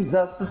brings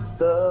out the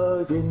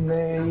thug in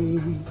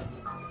me.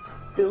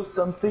 Feel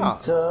something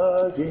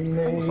tugging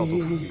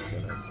me.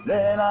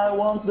 Then I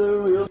want the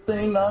real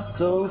thing, not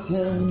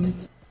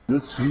tokens. The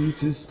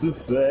sweetest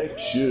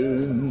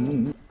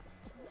perfection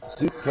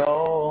to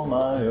call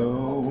my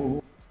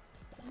own.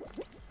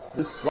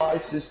 The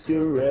slightest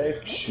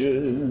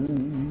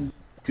correction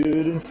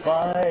couldn't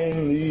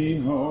finally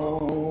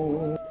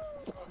home.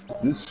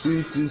 The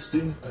sweetest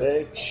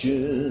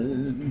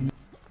infection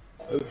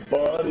of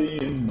body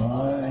and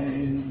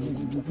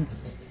mind.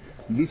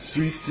 The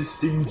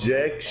sweetest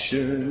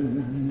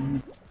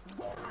injection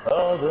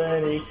of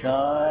any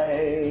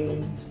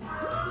kind.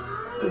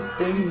 The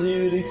things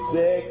you'd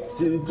expect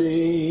to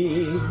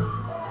be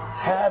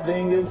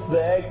having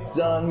effect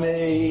on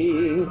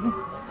me,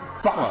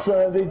 but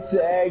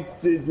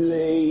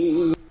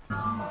undetectably.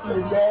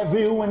 As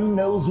everyone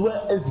knows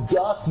where it's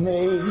got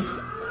me,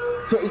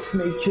 takes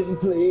me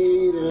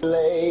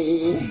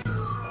completely.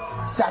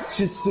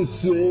 Touches so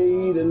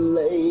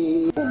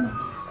sweetly,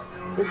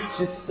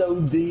 reaches so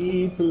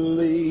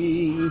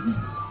deeply.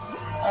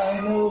 I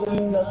know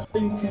that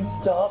nothing can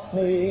stop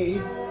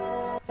me.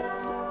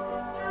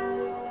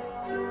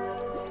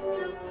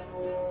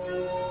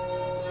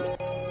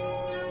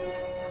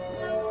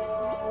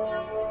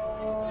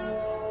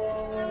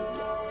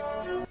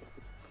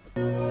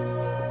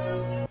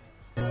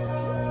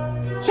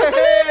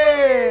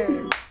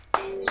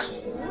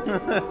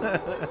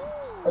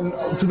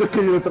 Tudo a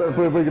cair atrás,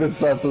 foi bem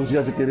engraçado, todos os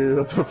gajos a caírem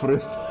à tua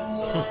frente.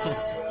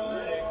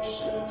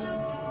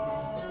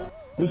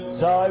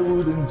 But I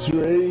wouldn't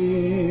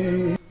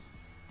trade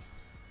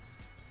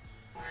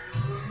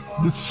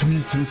the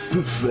sweetest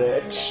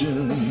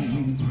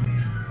perfection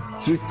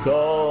to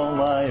call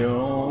my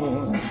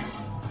own.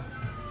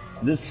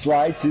 The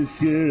slightest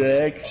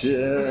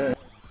correction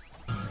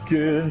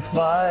could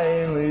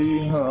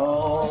finally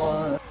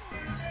hone.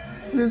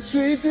 The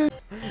sweetest.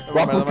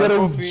 Lá porque era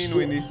um.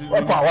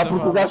 Opa, lá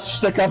porque o gajo se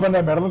destacava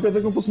na merda, não quer dizer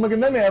que não fosse uma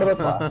grande merda,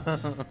 pá.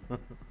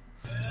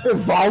 É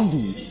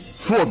Valdo!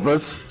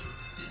 Foda-se!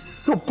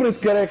 Sou preto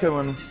careca,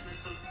 mano.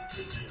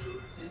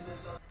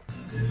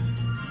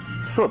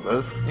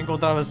 Foda-se.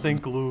 Encontrava-se em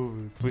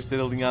clube, depois de ter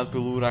alinhado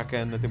pelo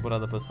Huracan na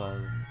temporada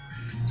passada.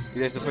 E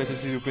desta feita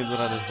decidiu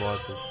pendurar as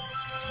botas.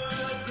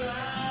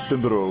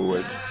 Pendurou,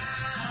 ué.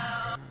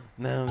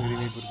 Não,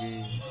 gritei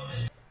porquê.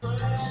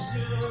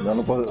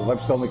 Não pode. Vai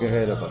buscar uma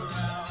carreira, pá.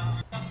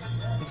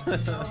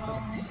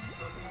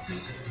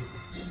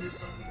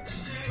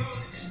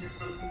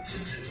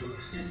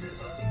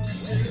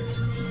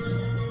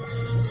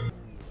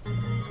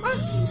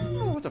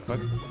 What the fuck?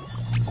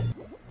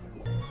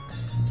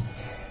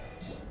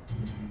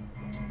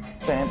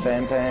 Pam,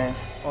 pam, pam.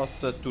 Oh,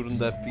 Saturno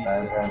da Pam,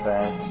 pizza. pam,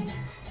 pam.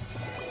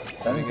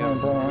 Pam, pam,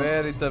 pam.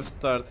 Very tough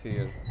start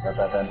here. Pam,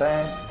 pam, pam,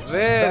 pam.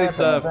 Very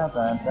tough. Pam,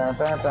 pam, pam,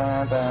 pam,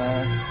 pam,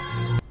 pam.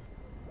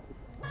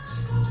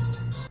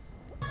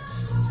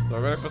 Só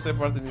agora que passei a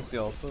parte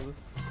inicial, foda-se.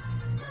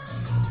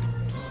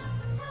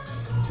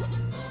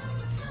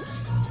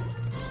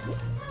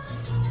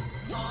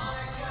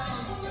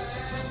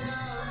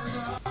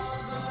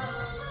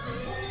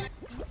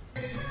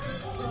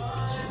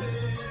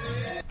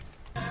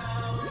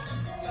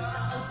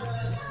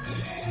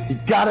 You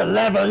gotta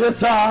level your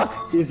talk.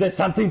 Is there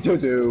something to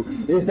do?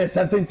 Is there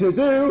something to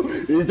do?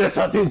 Is there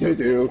something to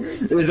do?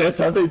 Is there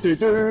something to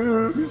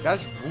do?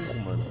 Gajo burro,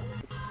 mano.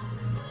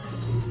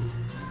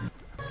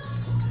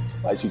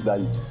 Vai, Chico,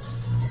 dá-lhe.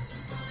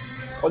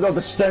 Olha a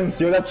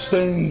distância, olha a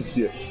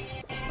distância.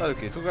 Olha o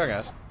quê? Tu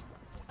ganhaste.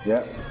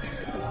 Yeah.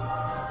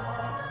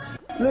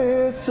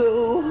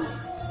 Little.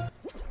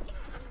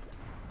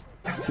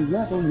 To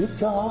level your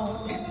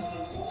talk.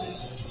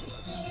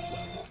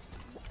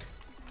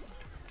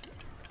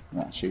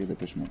 chega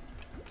depois, mano.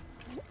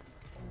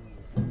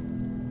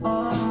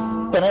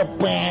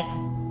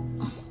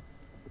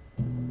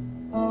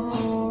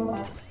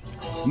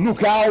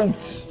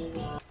 Knockout!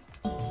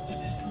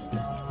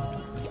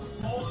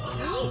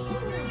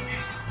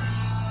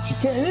 She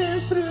came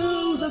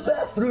through the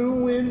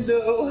bathroom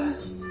window,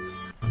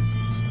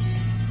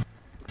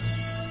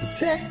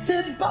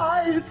 protected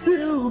by a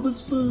silver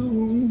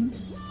spoon.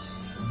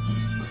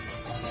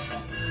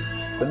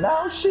 But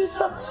now she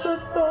sucks her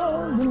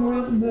thumb in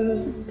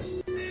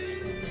witness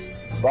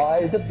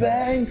by the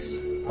banks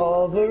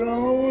of her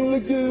own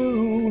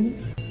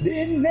lagoon.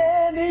 Didn't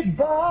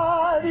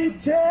anybody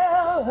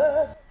tell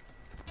her?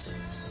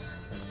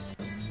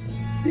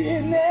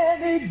 Didn't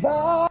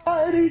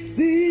anybody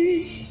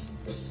see?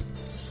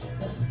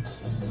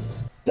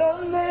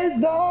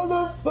 Sunday's on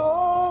the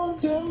phone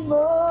to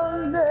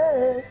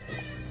Monday.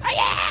 Oh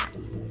yeah!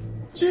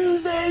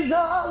 Tuesday's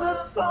on the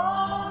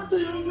phone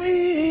to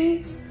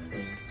me.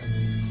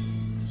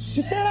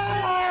 She said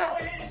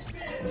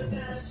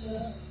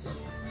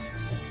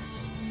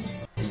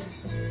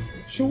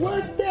she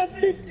worked at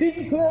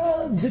 15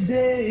 clubs a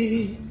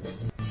day.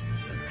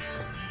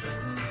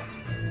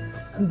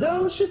 And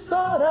though she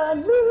thought I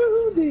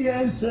knew the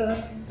answer,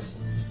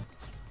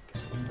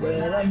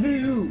 well I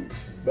knew,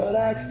 but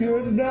I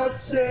could not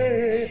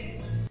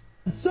say.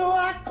 And so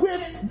I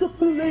quit the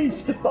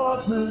police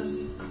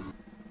department.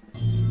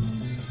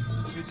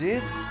 You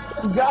did?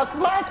 Got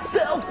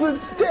myself a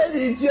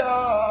steady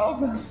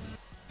job.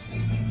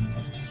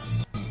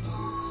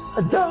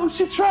 Though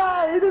she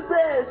tried her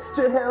best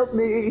to help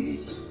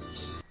me,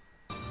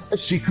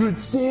 she could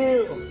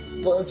steal,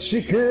 but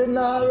she could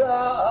not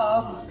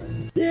rob.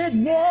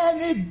 Didn't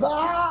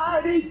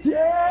anybody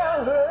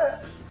tell her?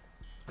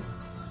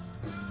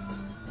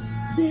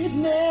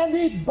 Didn't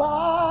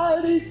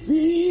anybody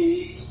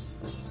see?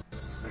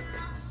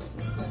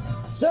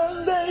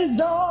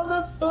 Sunday's on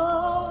the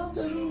phone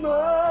to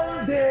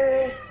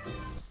Monday.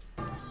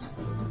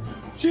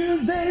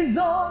 Tuesday's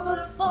on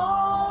the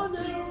phone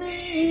to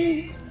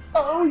me.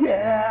 Oh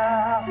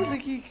yeah. Who's the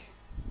geek?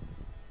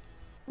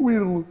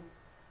 Will.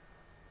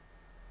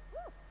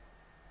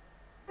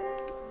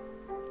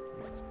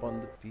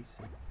 Spun the piece.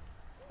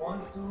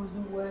 Once there was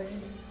a way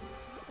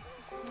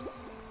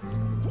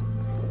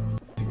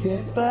to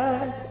get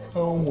back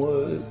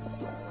homeward.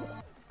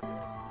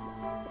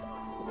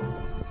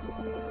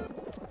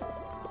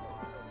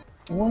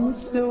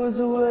 Once there was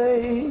a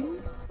way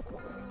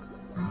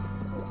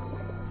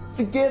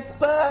to get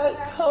back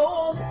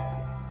home.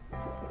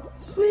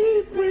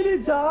 Sleep, pretty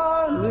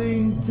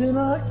darling, do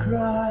not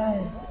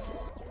cry.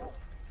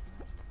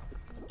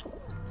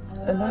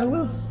 And I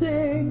will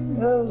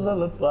sing a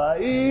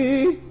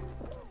lullaby.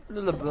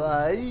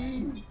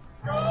 Lullaby.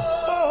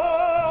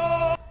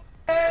 Oh,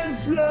 and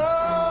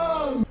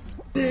slow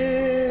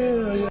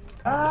till your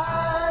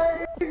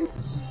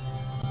eyes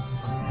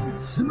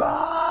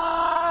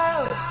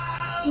smile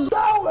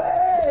the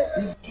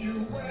way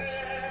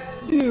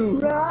you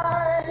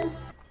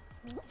rise.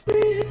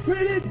 Be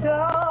pretty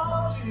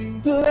darling,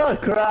 do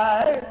not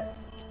cry.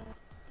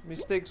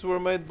 Mistakes were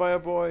made by a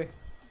boy.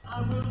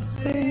 I will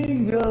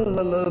sing a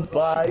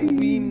lullaby.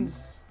 Queens.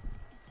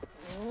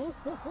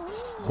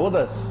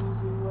 Foda-se.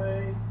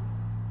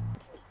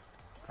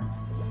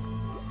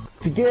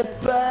 To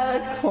get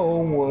back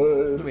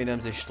homeward.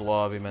 Dominamos este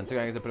lobby, mano. Tu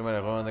ganhas a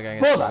primeira ronda,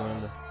 ganhas a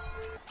segunda.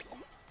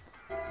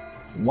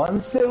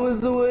 Once there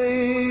was a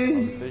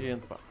way. Muita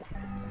gente, pá.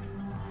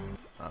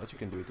 Ah, but you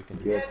can do it, you can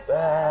do it. Get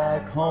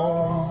back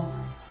home.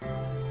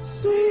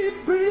 Sweet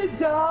pretty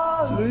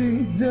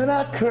darling, do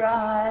not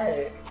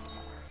cry.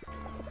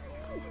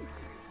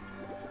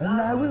 And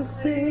I will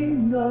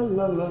sing a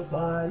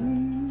lullaby.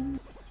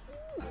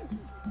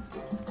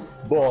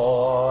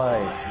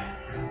 Boy,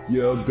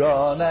 you're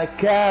gonna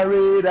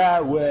carry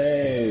that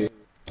way.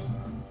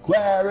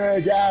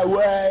 Carry that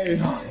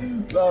way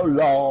a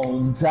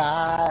long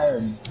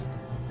time.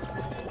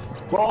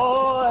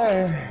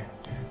 Boy,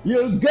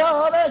 you're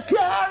gonna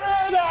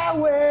carry that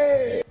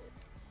way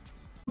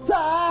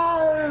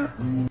time.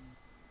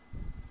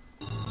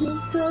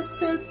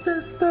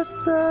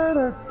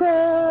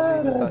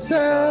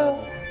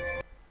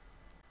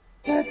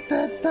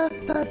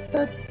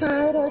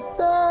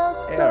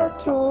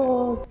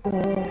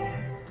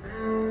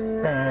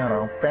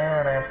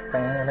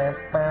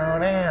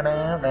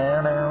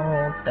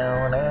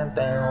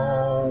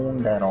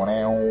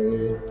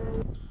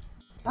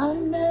 I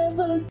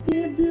never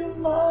give you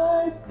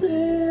my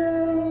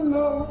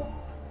pillow.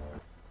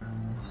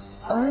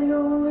 I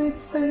only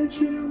sent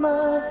you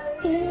my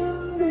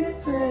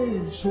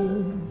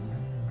invitations.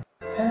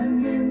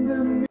 And in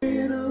the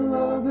middle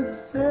of the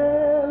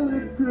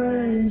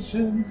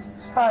celebrations,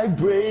 I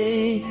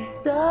break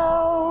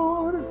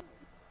down.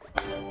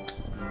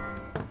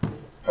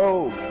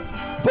 Oh,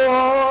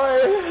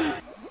 boy,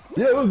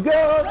 you're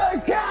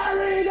gonna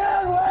carry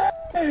that way.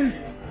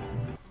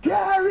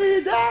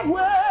 Carry that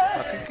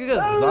way. Que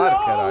azar,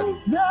 caralho.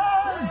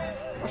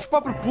 Vamos para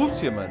a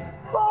propúcia, mano.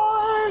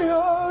 Boy,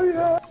 oh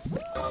yeah.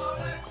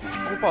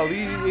 para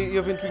ali e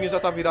a ventoinha já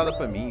está virada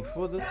para mim.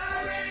 Foda-se.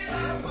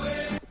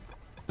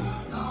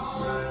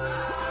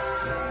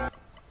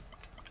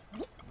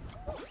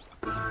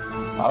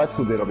 Ah, vai-te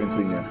foder, ó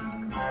ventoinha.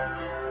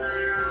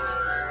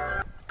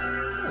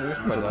 Eu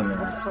acho que vai dar.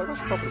 Vai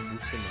ficar para tudo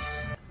também.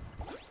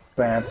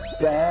 Pam,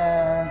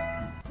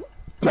 pam.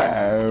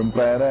 Pam,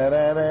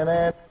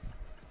 parararara.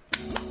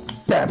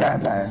 Pam, pam,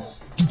 pam.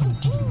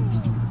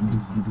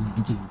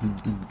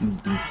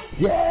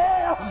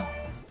 Yeah!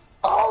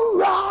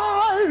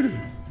 Alright!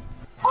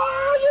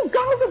 Are you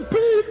gonna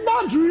be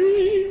my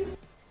dreams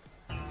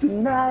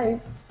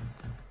tonight?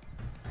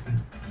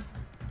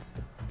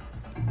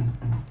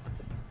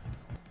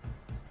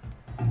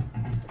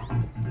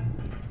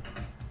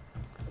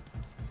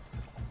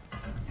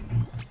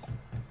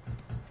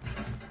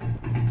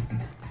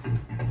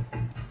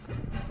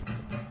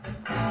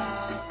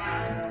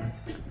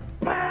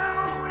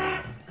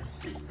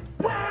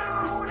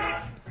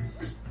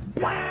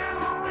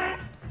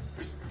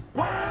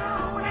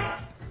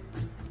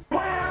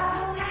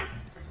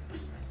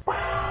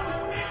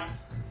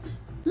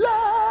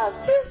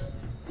 Love you,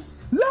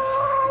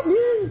 love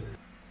you,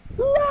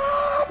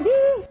 love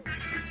you.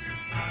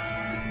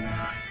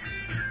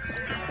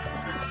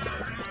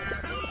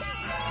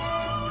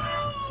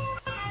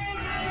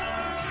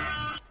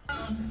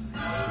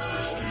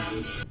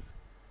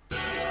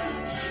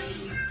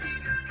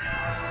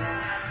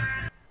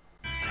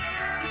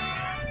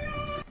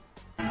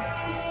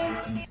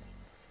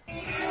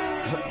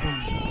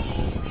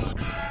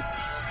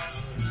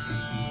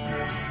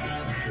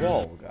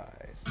 Whoa,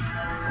 guys.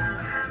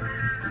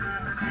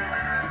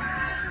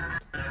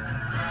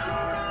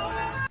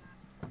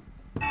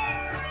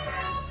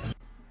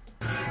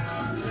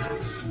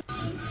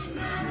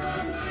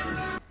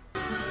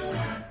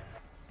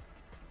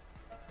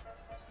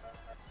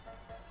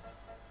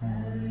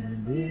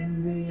 And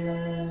in the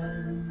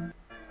end,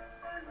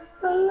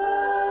 I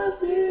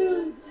love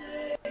you,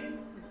 Jane,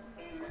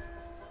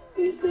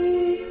 is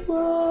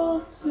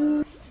equal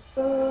to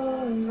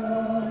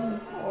love.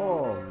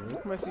 Oh, eu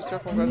começo isto já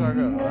com o gajo a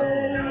agarrar.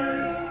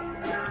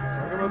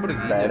 Joga uma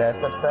breguinha.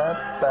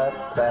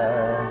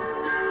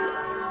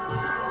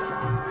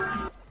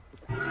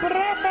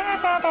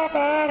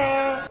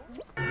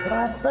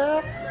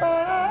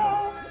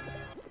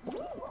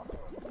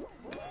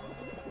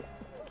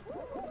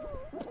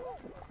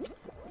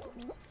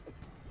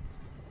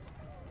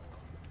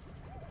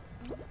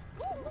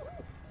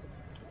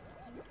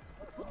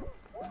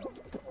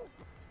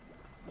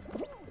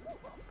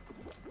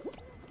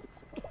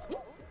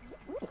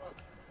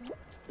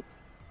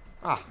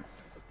 Ah,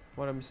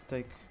 what a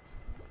mistake.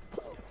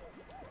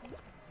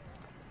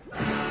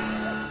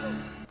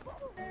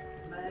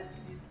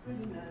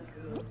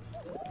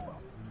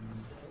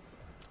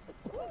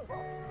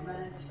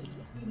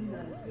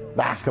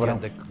 Ah, cabrão.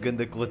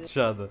 Ganda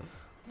clatechada.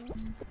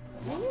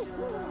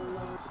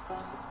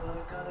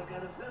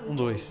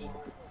 2.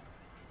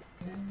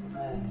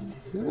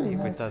 Ai,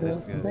 coitado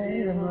deste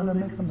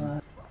gajo.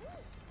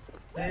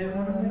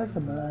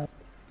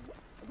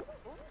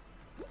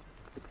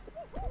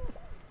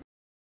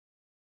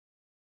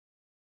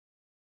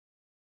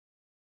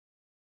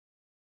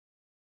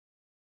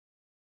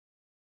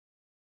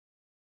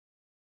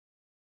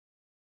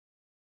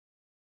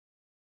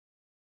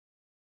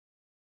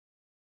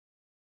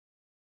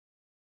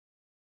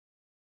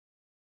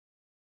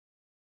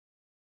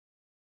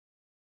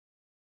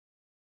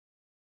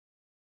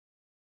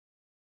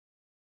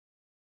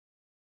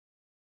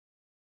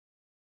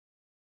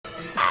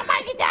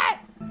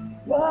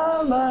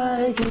 While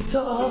my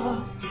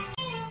guitar,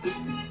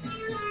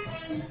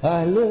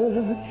 I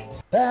look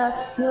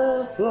at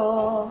the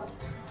floor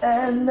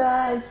and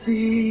I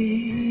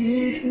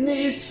see it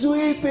needs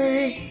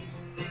sweeping.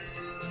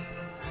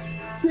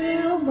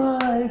 Still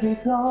my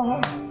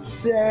guitar,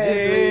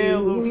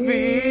 Gelo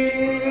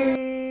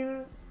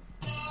feel.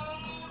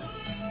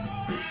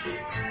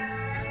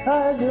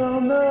 I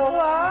don't know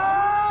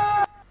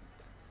why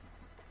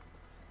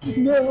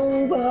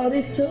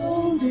nobody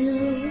told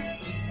you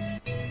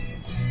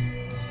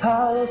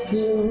how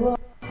to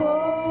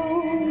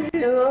hold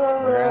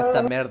your Ganhar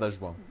esta merda,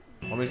 João.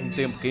 Ao mesmo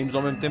tempo, caímos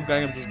ao mesmo tempo,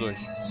 ganhamos os dois.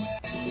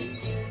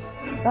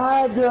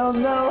 I don't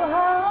know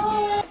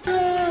how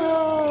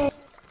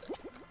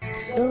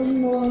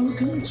someone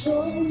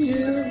control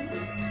you.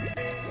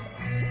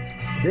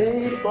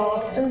 They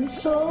bought and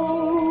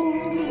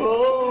sold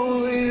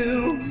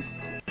you.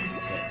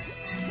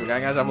 Se eu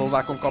ganhar já vou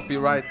levar com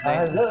copyright, I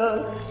né?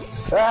 look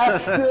at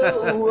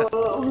the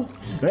world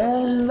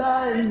and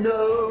I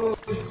know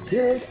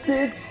yes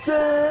it's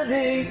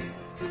turning.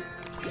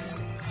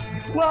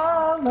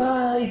 While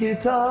my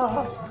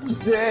guitar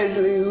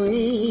deadly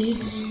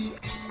weeps.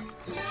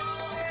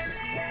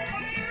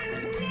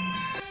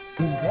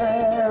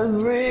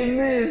 Every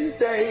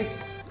mistake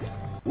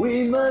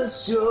we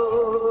must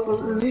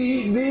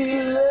surely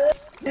be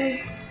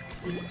learning.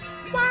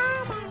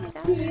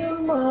 Feel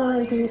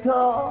my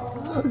guitar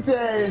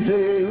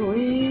deadly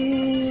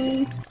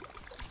weeps.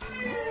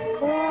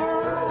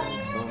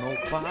 Don't know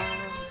why.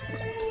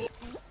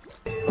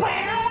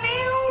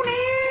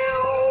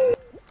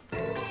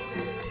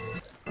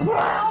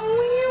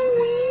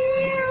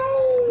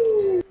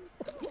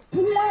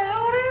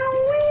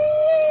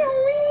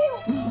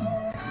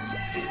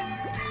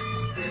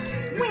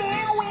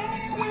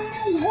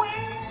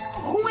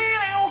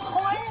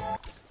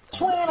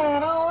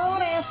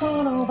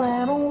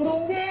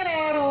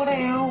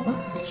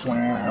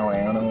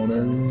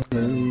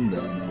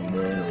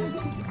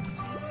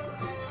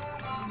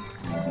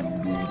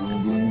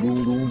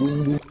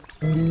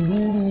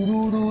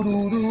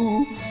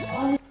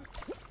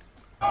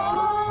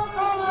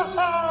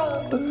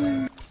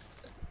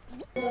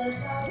 You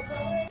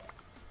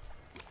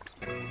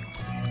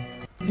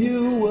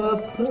were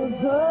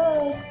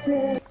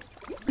perverted.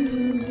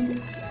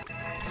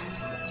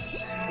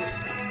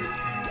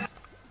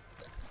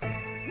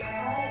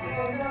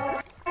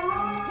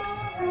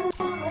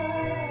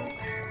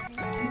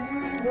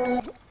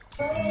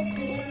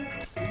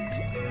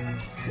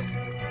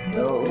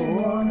 No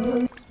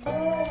one.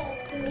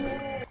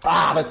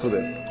 Ah, that's for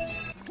it.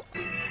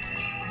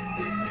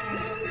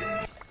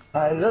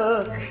 I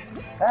look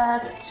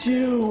at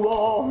you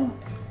all,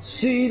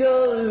 see the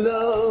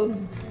love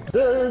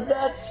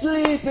that's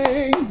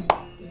sleeping,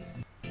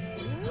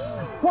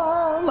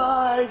 while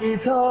my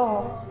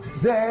guitar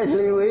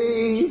sadly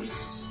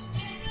weeps.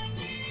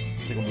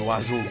 Tem como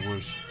doar jogo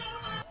hoje.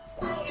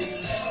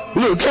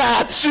 Look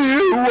at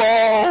you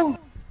all.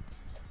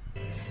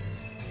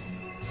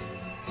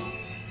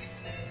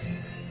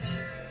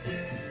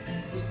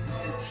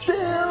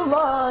 Still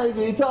my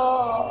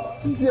guitar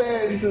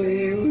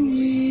gently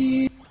weeps.